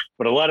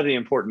 But a lot of the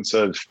importance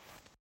of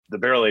the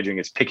barrel aging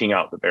is picking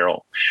out the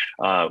barrel.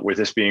 With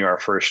this being our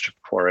first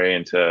foray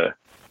into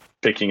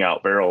picking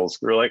out barrels,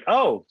 we were like,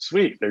 oh,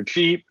 sweet. They're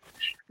cheap.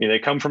 They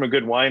come from a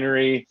good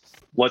winery.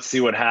 Let's see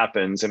what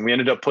happens. And we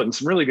ended up putting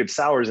some really good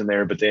sours in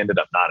there, but they ended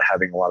up not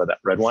having a lot of that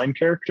red wine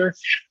character.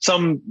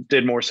 Some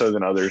did more so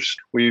than others.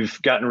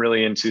 We've gotten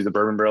really into the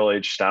bourbon barrel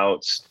aged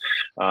stouts.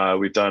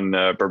 We've done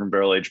bourbon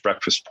barrel aged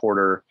breakfast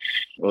porter.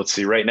 Let's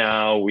see, right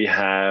now we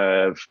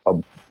have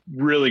a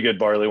really good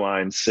barley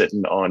wine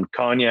sitting on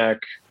cognac,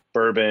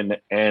 bourbon,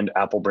 and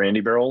apple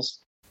brandy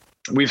barrels.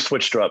 We've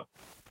switched up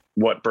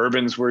what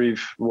bourbon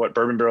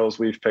barrels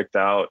we've picked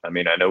out. I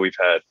mean, I know we've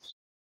had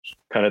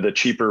kind of the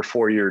cheaper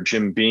 4-year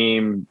Jim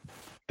Beam.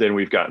 Then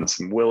we've gotten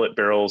some Willet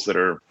barrels that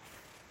are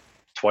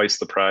twice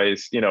the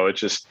price.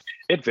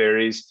 It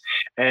varies.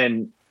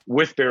 And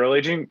with barrel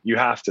aging, you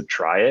have to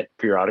try it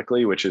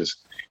periodically, which is,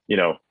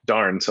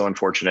 darn so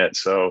unfortunate.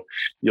 So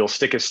you'll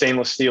stick a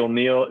stainless steel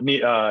nail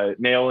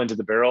into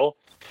the barrel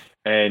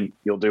and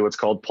you'll do what's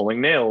called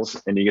pulling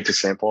nails, and you get to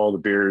sample all the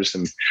beers.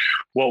 And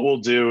what we'll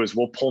do is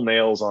we'll pull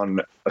nails on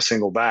a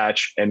single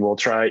batch and we'll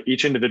try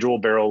each individual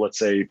barrel. Let's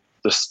say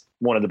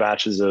one of the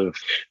batches of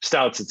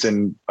stouts that's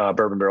in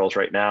bourbon barrels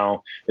right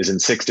now is in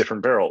 6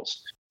 different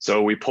barrels.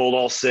 So we pulled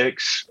all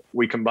 6,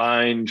 we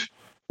combined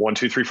 1,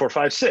 2, 3, 4,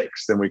 5,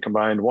 6. Then we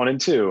combined 1 and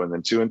 2, and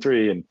then 2 and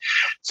 3. And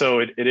so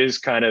it is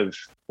kind of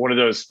one of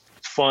those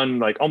fun,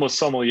 like almost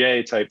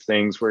sommelier type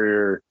things where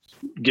you're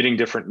getting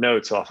different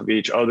notes off of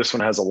each. Oh, this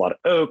one has a lot of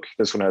oak.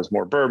 This one has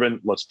more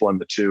bourbon. Let's blend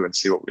the 2 and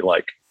see what we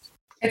like.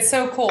 It's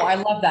so cool. I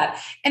love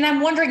that. And I'm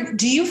wondering,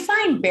 do you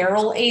find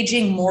barrel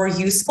aging more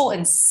useful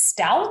in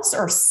stouts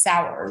or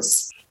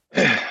sours?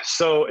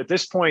 So at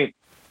this point,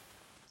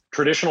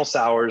 traditional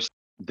sours,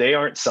 they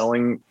aren't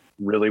selling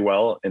really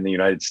well in the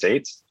United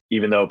States,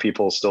 even though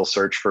people still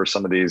search for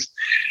some of these,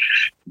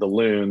 the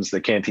Loons,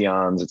 the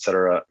Cantillons, et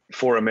cetera,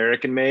 for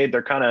American made.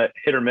 They're kind of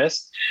hit or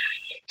miss.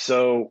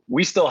 So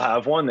we still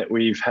have one that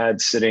we've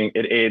had sitting,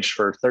 it aged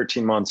for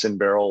 13 months in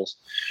barrels.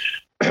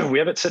 We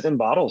have it sitting in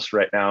bottles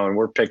right now, and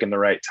we're picking the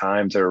right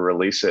time to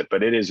release it,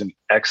 but it is an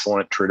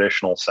excellent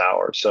traditional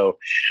sour. So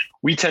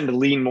we tend to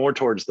lean more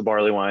towards the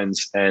barley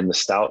wines and the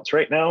stouts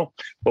right now,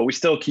 but we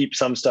still keep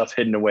some stuff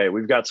hidden away.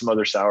 We've got some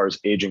other sours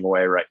aging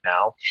away right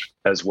now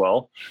as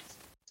well.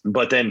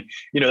 But then,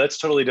 that's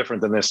totally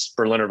different than this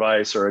Berliner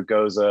Weiss or a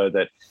Goza,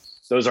 that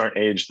those aren't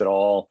aged at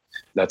all.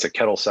 That's a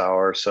kettle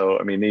sour. So,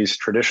 I mean, these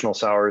traditional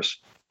sours,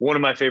 one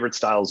of my favorite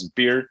styles is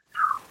beer,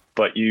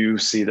 but you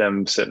see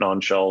them sitting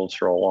on shelves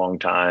for a long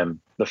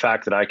time. The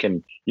fact that I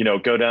can,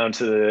 go down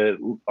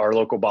to our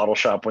local bottle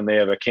shop when they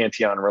have a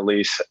Cantillon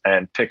release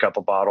and pick up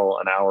a bottle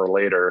an hour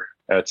later,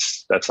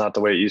 that's not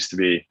the way it used to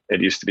be. It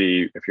used to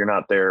be, if you're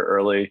not there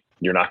early,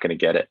 you're not going to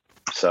get it.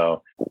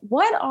 So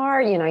what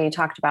are, you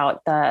talked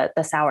about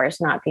the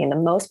sours not being the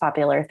most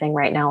popular thing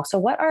right now. So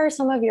what are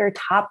some of your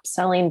top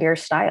selling beer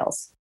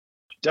styles?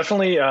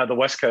 Definitely the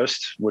West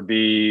Coast would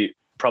be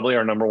probably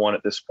our number one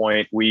at this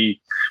point. We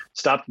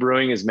stopped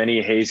brewing as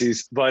many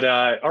hazies, but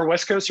our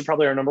West Coast are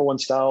probably our number one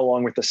style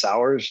along with the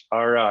sours.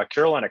 Our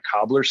Carolina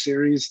Cobbler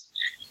series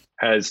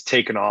has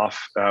taken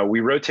off. We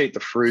rotate the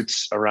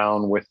fruits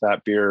around with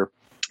that beer,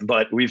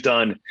 but we've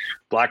done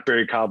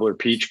blackberry cobbler,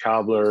 peach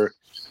cobbler,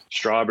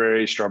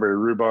 strawberry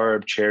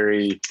rhubarb,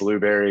 cherry,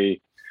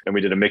 blueberry, and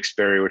we did a mixed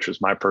berry, which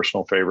was my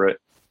personal favorite.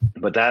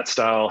 but that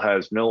style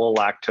has vanilla,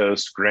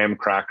 lactose, graham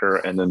cracker,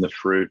 and then the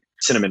fruit,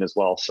 cinnamon as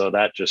well. So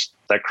that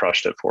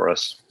crushed it for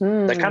us.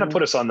 That kind of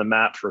put us on the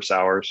map for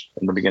sours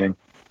in the beginning.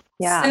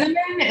 Yeah.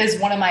 Cinnamon is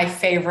one of my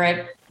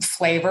favorite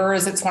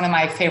flavors. It's one of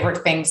my favorite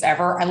things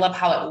ever. I love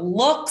how it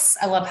looks.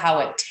 I love how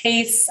it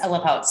tastes. I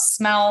love how it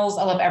smells.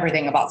 I love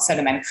everything about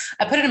cinnamon.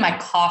 I put it in my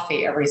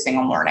coffee every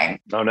single morning.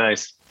 Oh,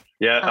 nice.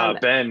 Yeah.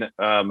 Ben,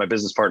 my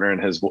business partner,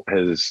 and his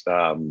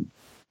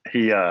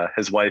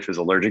wife is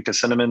allergic to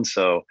cinnamon.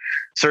 So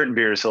certain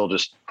beers, he'll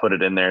just put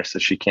it in there so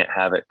she can't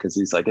have it, because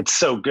he's like, it's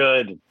so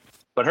good.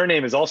 But her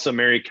name is also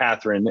Mary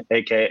Catherine,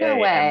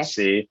 AKA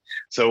MC.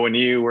 So when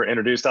you were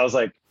introduced, I was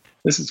like,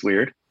 this is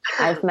weird.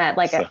 I've met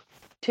like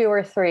 2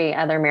 or 3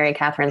 other Mary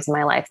Catherines in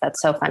my life.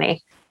 That's so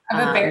funny.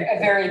 I have a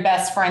very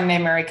best friend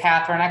named Mary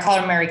Catherine. I call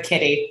her Mary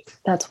Kitty.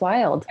 That's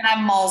wild. And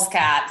I'm Moll's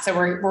cat. So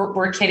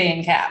we're Kitty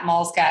and Cat,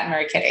 Moll's cat and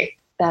Mary Kitty.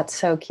 That's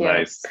so cute.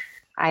 Nice.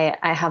 I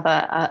have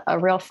a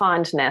real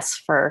fondness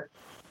for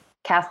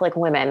Catholic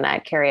women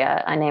that carry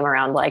a name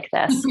around like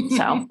this.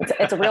 So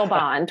it's a real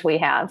bond we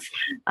have.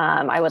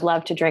 I would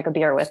love to drink a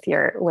beer with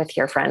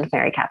your friend,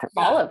 Mary Catherine,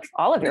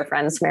 all of your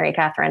friends, Mary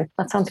Catherine.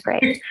 That sounds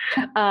great.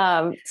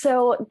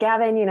 So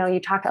Gavin, you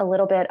talked a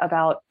little bit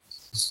about,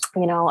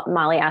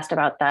 Molly asked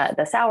about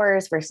the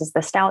sours versus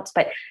the stouts,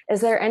 but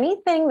is there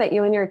anything that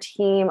you and your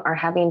team are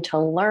having to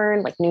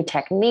learn, like new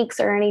techniques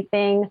or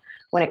anything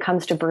when it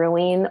comes to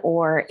brewing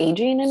or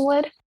aging in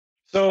wood?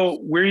 So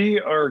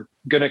we are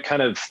going to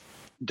kind of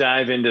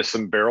dive into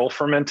some barrel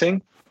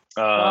fermenting.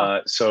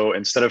 So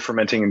instead of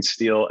fermenting in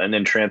steel and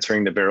then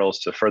transferring the barrels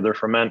to further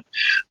ferment,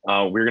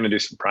 we're going to do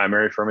some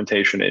primary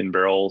fermentation in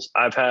barrels.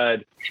 I've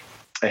had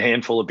a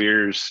handful of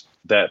beers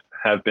that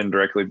have been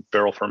directly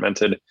barrel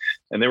fermented,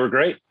 and they were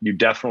great. You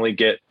definitely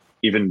get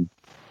even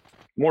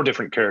more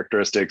different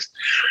characteristics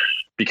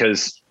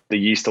because the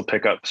yeast will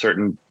pick up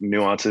certain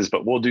nuances,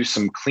 but we'll do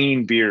some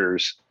clean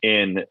beers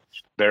in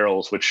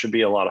barrels, which should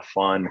be a lot of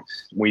fun.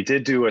 We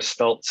did do a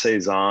Spelt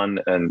Saison,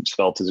 and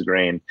Spelt is a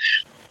grain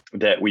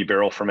that we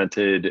barrel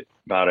fermented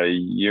about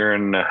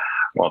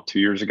 2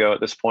 years ago at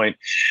this point.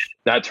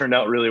 That turned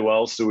out really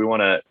well. So we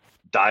want to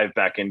dive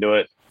back into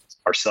it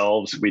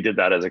ourselves. We did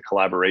that as a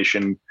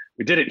collaboration.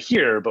 We did it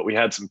here, but we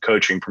had some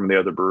coaching from the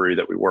other brewery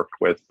that we worked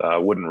with,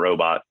 Wooden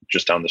Robot,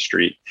 just down the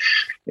street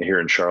here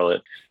in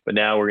Charlotte. But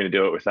now we're going to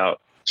do it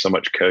without so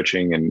much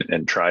coaching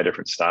and try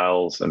different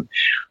styles. And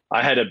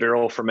I had a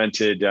barrel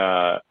fermented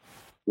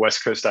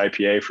West Coast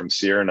IPA from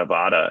Sierra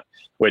Nevada,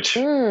 which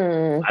I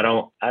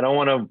don't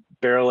want to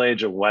barrel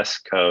age a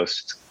West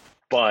Coast,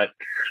 but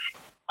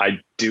I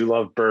do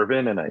love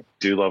bourbon and I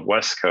do love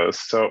West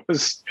Coast. So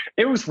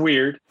it was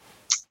weird,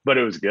 but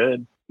it was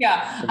good.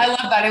 Yeah, I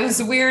love that. It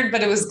was weird,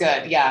 but it was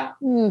good. Yeah.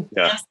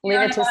 Yeah. Leave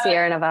it to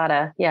Sierra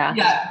Nevada. Yeah.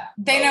 Yeah.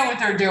 They know what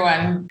they're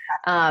doing.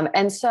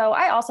 And so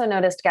I also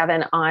noticed,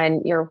 Gavin,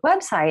 on your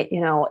website,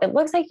 it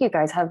looks like you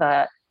guys have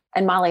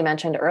and Molly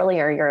mentioned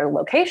earlier your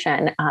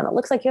location. It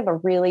looks like you have a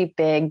really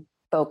big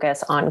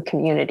focus on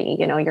community.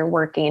 You're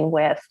working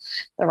with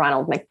the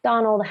Ronald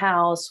McDonald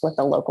House, with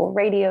the local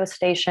radio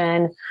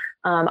station.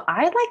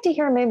 I'd like to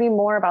hear maybe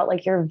more about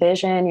like your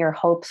vision, your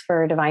hopes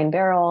for Divine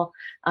Barrel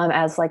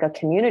as like a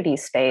community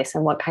space,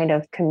 and what kind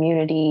of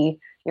community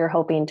you're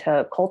hoping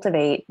to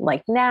cultivate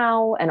like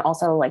now and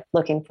also like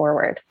looking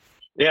forward.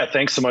 Yeah,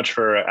 thanks so much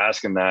for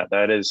asking that.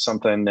 That is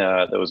something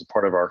that was a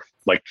part of our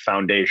like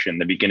foundation,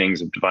 the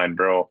beginnings of Divine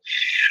Barrel.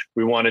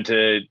 We wanted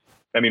to,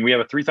 we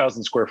have a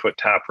 3,000 square foot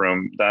tap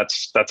room.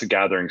 That's a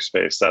gathering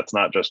space. That's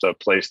not just a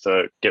place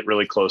to get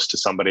really close to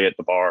somebody at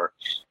the bar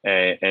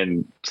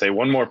and say,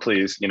 one more,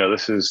 please.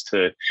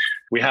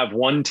 We have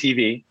one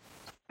TV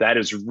that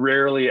is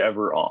rarely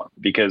ever on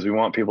because we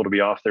want people to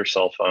be off their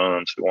cell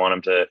phones. We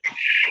want them to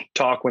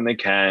talk when they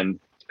can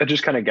and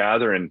just kind of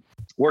gather. And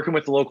working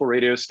with the local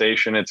radio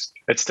station,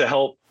 it's to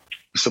help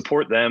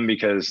support them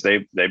because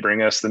they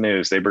bring us the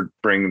news. They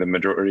bring the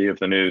majority of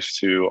the news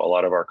to a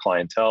lot of our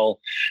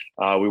clientele.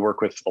 We work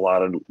with a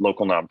lot of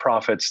local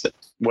nonprofits that,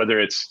 whether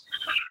it's,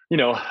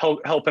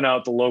 helping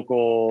out the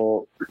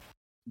local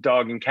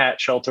dog and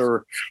cat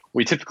shelter,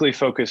 we typically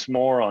focus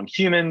more on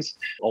humans,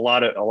 a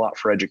lot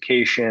for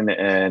education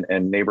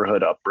and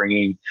neighborhood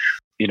upbringing.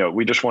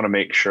 We just want to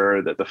make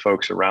sure that the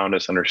folks around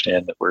us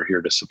understand that we're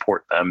here to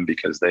support them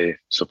because they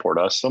support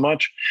us so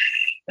much.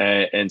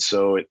 And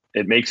so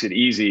it makes it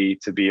easy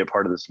to be a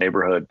part of this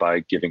neighborhood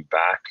by giving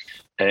back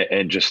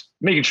and just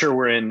making sure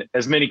we're in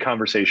as many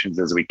conversations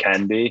as we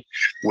can be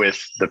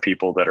with the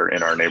people that are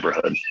in our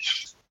neighborhood.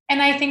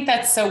 And I think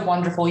that's so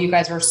wonderful. You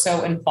guys are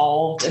so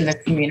involved in the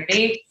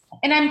community.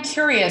 And I'm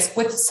curious,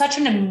 with such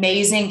an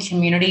amazing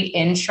community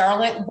in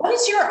Charlotte, what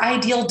is your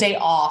ideal day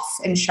off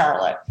in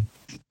Charlotte?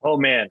 Oh,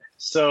 man.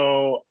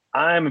 So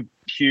I'm a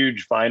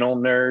huge vinyl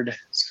nerd.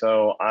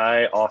 So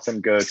I often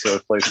go to a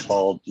place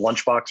called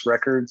Lunchbox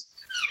Records.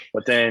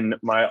 But then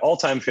my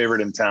all-time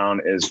favorite in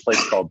town is a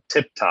place called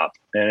Tip Top.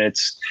 And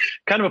it's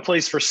kind of a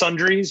place for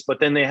sundries.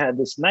 But then they had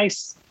this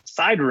nice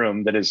side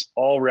room that is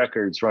all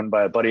records run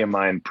by a buddy of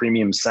mine,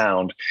 Premium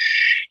Sound.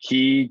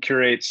 He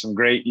curates some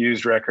great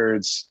used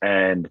records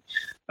and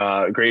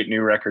great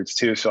new records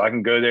too. So I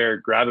can go there,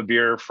 grab a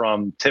beer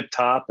from Tip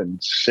Top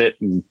and sit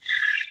and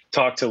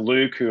talk to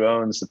Luke, who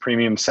owns the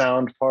premium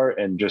sound part,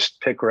 and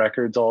just pick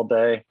records all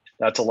day.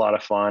 That's a lot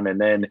of fun. And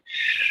then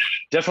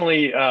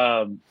definitely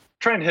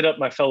try and hit up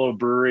my fellow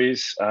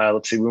breweries.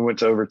 Let's see, we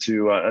went over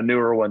to a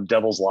newer one,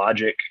 Devil's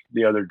Logic,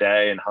 the other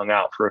day and hung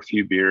out for a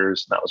few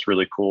beers. That was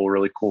really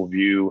cool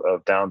view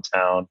of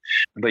downtown.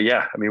 But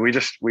yeah, I mean,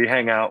 we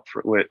hang out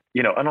with,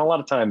 and a lot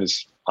of time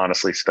is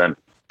honestly spent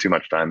too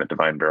much time at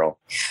Divine Barrel.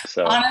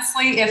 So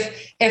honestly,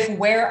 if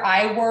where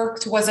I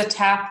worked was a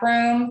tap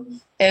room,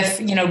 if,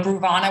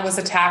 Bruvana was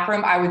a tap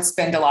room, I would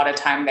spend a lot of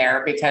time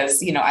there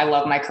because, I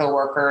love my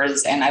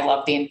coworkers and I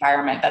love the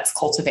environment that's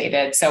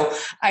cultivated. So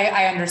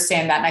I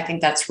understand that. And I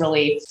think that's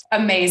really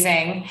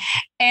amazing.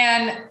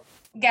 And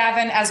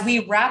Gavin, as we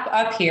wrap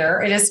up here,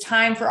 it is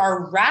time for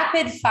our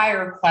rapid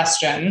fire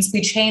questions.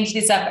 We change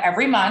these up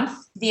every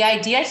month. The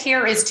idea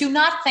here is to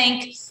not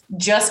think,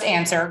 just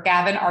answer.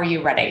 Gavin, are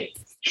you ready?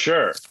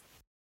 Sure.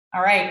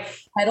 All right.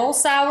 Kettle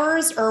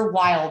sours or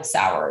wild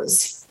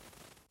sours?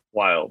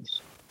 Wild.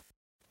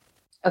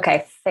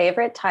 Okay.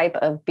 Favorite type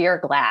of beer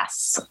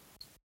glass?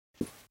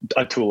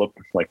 A tulip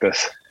like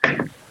this.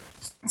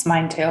 It's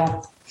mine too.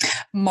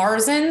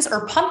 Marzens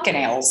or pumpkin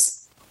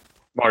ales?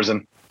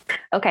 Marzen.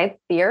 Okay.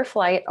 Beer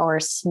flight or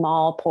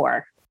small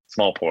pour?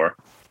 Small pour.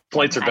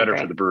 Flights are better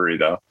for the brewery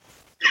though.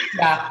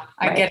 Yeah,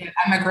 I get it.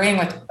 I'm agreeing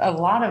with a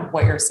lot of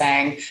what you're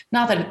saying.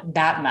 Not that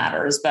that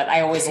matters, but I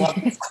always love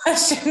these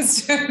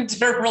questions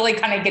to really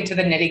kind of get to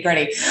the nitty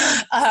gritty.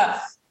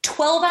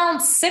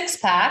 12-ounce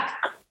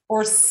 6-pack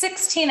or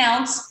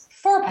 16-ounce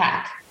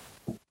 4-pack?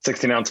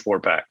 16-ounce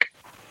 4-pack.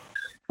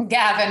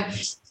 Gavin,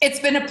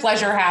 it's been a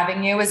pleasure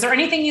having you. Is there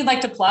anything you'd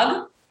like to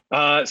plug?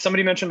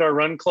 Somebody mentioned our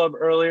run club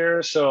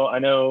earlier. So I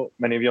know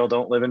many of y'all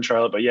don't live in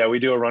Charlotte, but yeah, we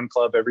do a run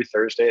club every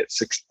Thursday at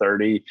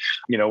 6:30.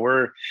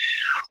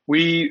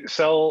 We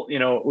sell,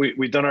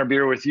 we've done our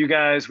beer with you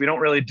guys. We don't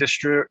really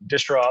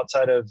distro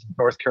outside of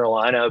North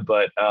Carolina,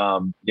 but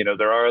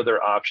there are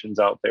other options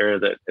out there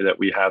that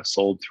we have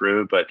sold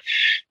through, but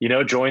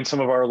join some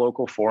of our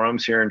local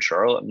forums here in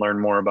Charlotte and learn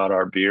more about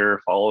our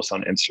beer. Follow us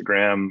on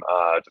Instagram,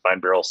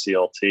 Divine Barrel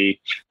CLT.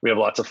 We have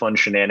lots of fun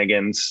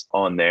shenanigans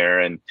on there.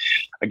 And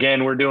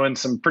again, we're doing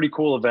some pretty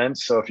cool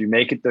events. So if you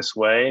make it this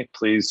way,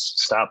 please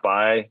stop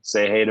by,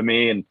 say hey to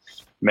me and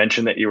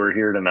mention that you were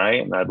here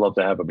tonight. And I'd love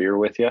to have a beer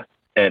with you.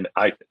 And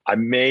I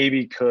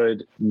maybe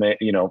could,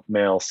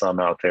 mail some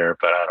out there,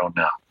 but I don't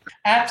know.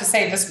 I have to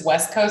say this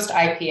West Coast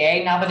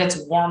IPA, now that it's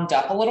warmed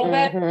up a little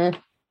bit,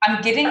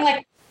 I'm getting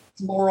like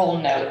floral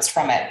notes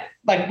from it.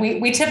 Like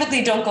we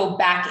typically don't go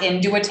back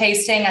into a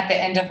tasting at the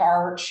end of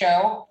our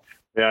show.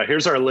 Yeah.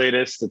 Here's our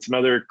latest. It's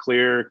another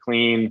clear,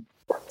 clean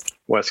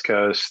West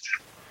Coast.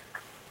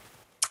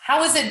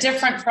 How is it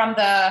different from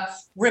the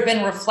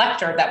Ribbon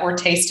Reflector that we're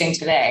tasting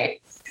today?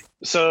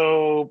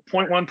 So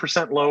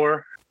 0.1%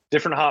 lower,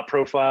 different hop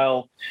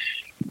profile.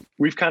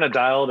 We've kind of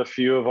dialed a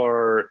few of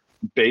our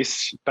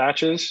base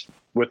batches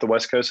with the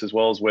West Coast as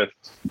well as with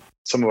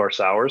some of our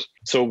sours.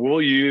 So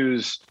we'll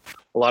use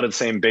a lot of the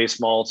same base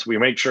malts. We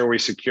make sure we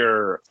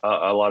secure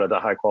a lot of the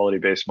high quality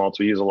base malts.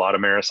 We use a lot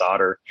of Maris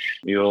Otter.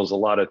 We use a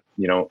lot of,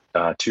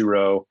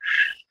 two-row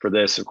for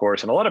this, of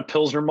course, and a lot of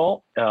Pilsner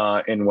malt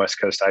in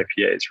West Coast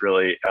IPAs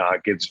really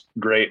gives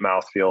great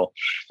mouthfeel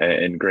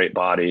and great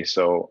body.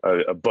 So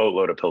a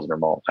boatload of Pilsner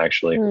malt,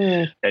 actually.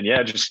 And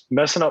yeah, just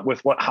messing up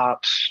with what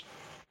hops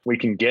we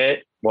can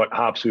get, what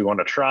hops we want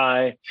to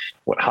try,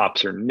 what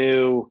hops are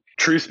new.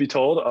 Truth be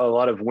told, a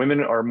lot of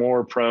women are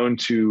more prone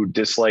to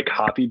dislike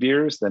hoppy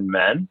beers than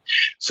men.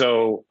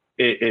 So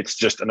it's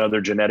just another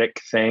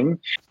genetic thing.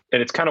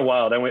 And it's kind of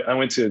wild. I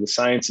went to the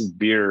Science of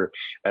Beer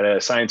at a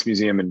science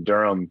museum in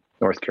Durham,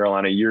 North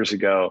Carolina years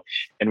ago.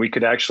 And we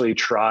could actually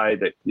try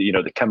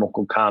the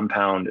chemical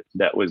compound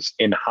that was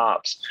in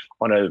hops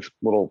on a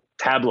little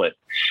tablet.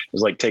 It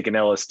was like taking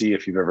LSD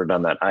if you've ever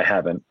done that. I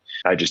haven't.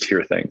 I just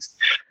hear things.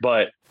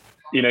 But,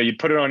 you'd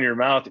put it on your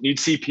mouth and you'd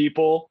see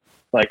people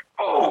like,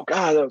 oh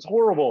God, that was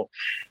horrible.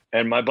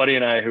 And my buddy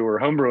and I, who were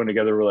homebrewing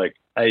together, were like,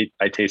 I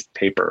taste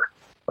paper.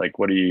 Like,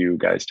 what are you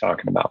guys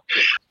talking about?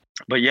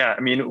 But yeah, I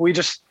mean, we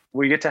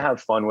get to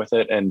have fun with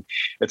it. And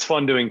it's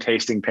fun doing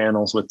tasting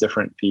panels with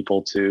different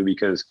people too,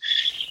 because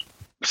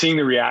seeing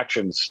the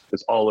reactions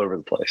is all over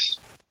the place.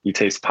 You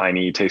taste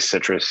piney, you taste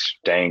citrus,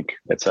 dank,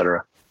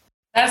 etc.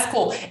 That's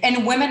cool.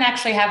 And women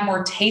actually have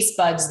more taste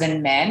buds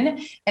than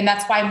men. And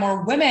that's why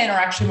more women are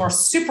actually more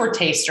super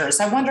tasters.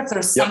 I wonder if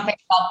there's something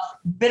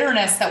about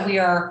bitterness that we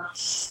are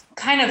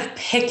kind of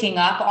picking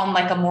up on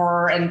like a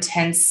more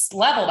intense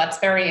level. That's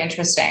very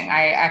interesting.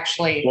 I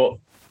love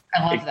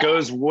that. It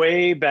goes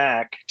way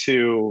back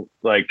to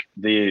like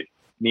the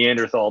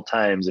Neanderthal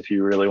times, if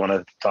you really want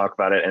to talk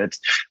about it. And it's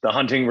the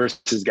hunting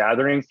versus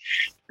gathering,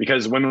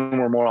 because women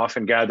were more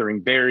often gathering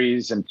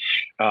berries and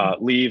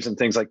leaves and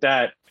things like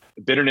that.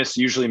 Bitterness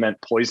usually meant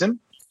poison.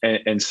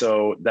 And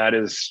so that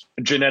is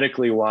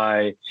genetically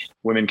why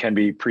women can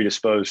be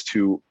predisposed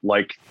to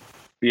like,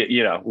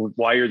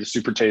 why you're the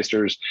super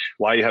tasters,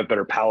 why you have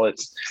better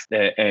palates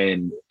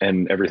and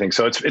everything.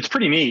 So it's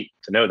pretty neat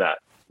to know that.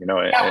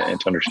 and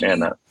to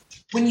understand that.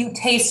 When you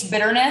taste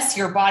bitterness,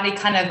 your body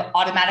kind of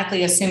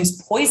automatically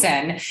assumes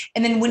poison.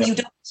 And then when you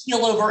don't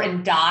keel over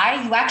and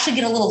die, you actually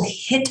get a little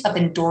hit of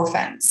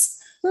endorphins.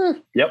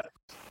 Yep.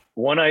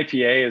 One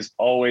IPA is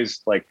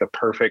always like the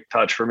perfect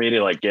touch for me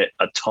to like get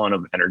a ton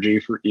of energy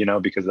for,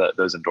 because of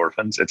those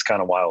endorphins. It's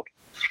kind of wild.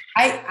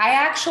 I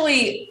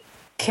actually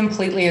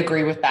completely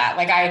agree with that.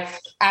 Like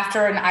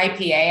after an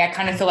IPA, I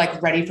kind of feel like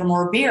ready for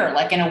more beer,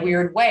 like in a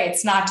weird way.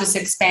 It's not just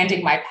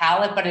expanding my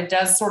palate, but it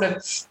does sort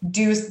of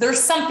there's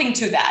something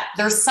to that.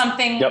 There's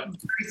something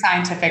very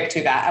scientific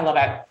to that. I love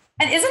it.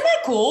 And isn't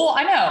that cool?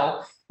 I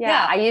know.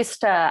 Yeah, I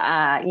used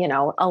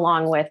to,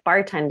 along with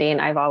bartending,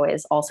 I've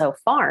always also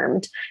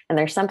farmed. And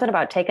there's something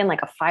about taking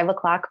like a 5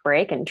 o'clock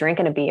break and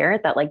drinking a beer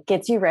that like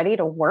gets you ready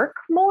to work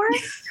more.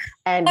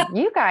 And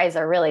you guys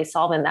are really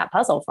solving that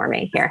puzzle for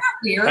me here.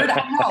 Weird.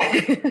 I know.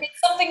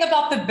 It's something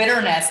about the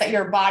bitterness that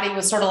your body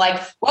was sort of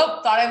like,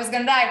 well, thought I was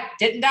going to die.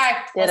 Didn't die.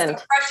 Let's go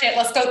crush it.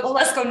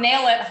 Let's go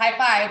nail it. High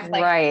five.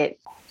 Right.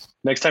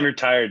 Next time you're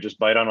tired, just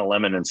bite on a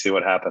lemon and see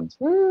what happens.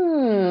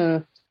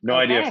 No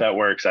idea if that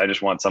works. I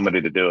just want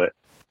somebody to do it.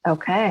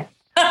 Okay.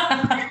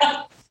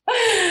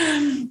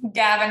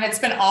 Gavin, it's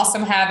been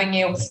awesome having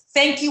you.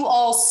 Thank you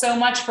all so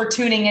much for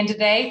tuning in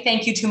today.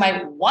 Thank you to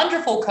my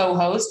wonderful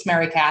co-host,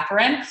 Mary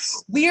Catherine.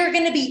 We are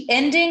going to be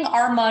ending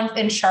our month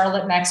in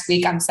Charlotte next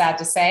week, I'm sad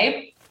to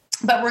say.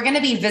 But we're going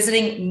to be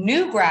visiting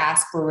Newgrass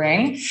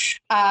Brewing,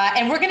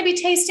 and we're going to be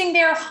tasting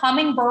their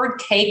hummingbird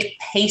cake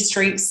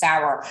pastry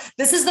sour.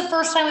 This is the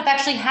first time we've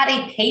actually had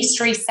a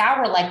pastry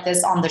sour like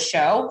this on the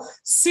show.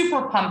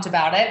 Super pumped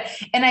about it.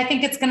 And I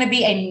think it's going to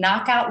be a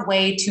knockout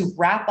way to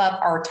wrap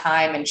up our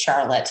time in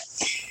Charlotte.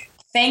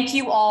 Thank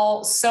you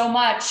all so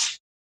much.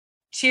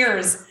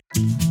 Cheers.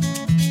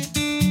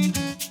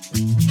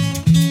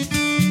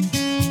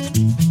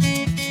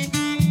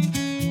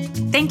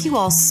 Thank you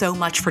all so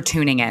much for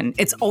tuning in.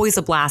 It's always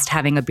a blast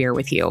having a beer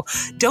with you.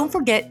 Don't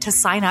forget to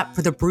sign up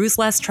for the Brews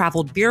Less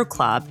Traveled Beer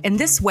Club, and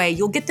this way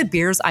you'll get the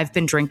beers I've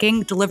been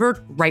drinking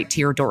delivered right to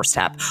your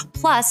doorstep,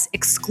 plus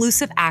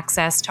exclusive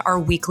access to our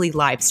weekly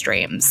live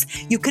streams.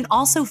 You can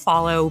also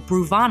follow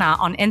Brewvana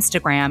on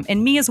Instagram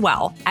and me as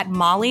well at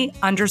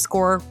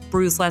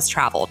Molly_Brews Less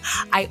Traveled.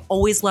 I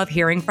always love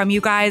hearing from you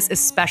guys,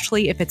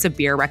 especially if it's a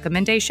beer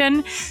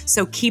recommendation.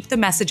 So keep the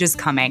messages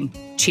coming.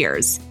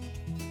 Cheers.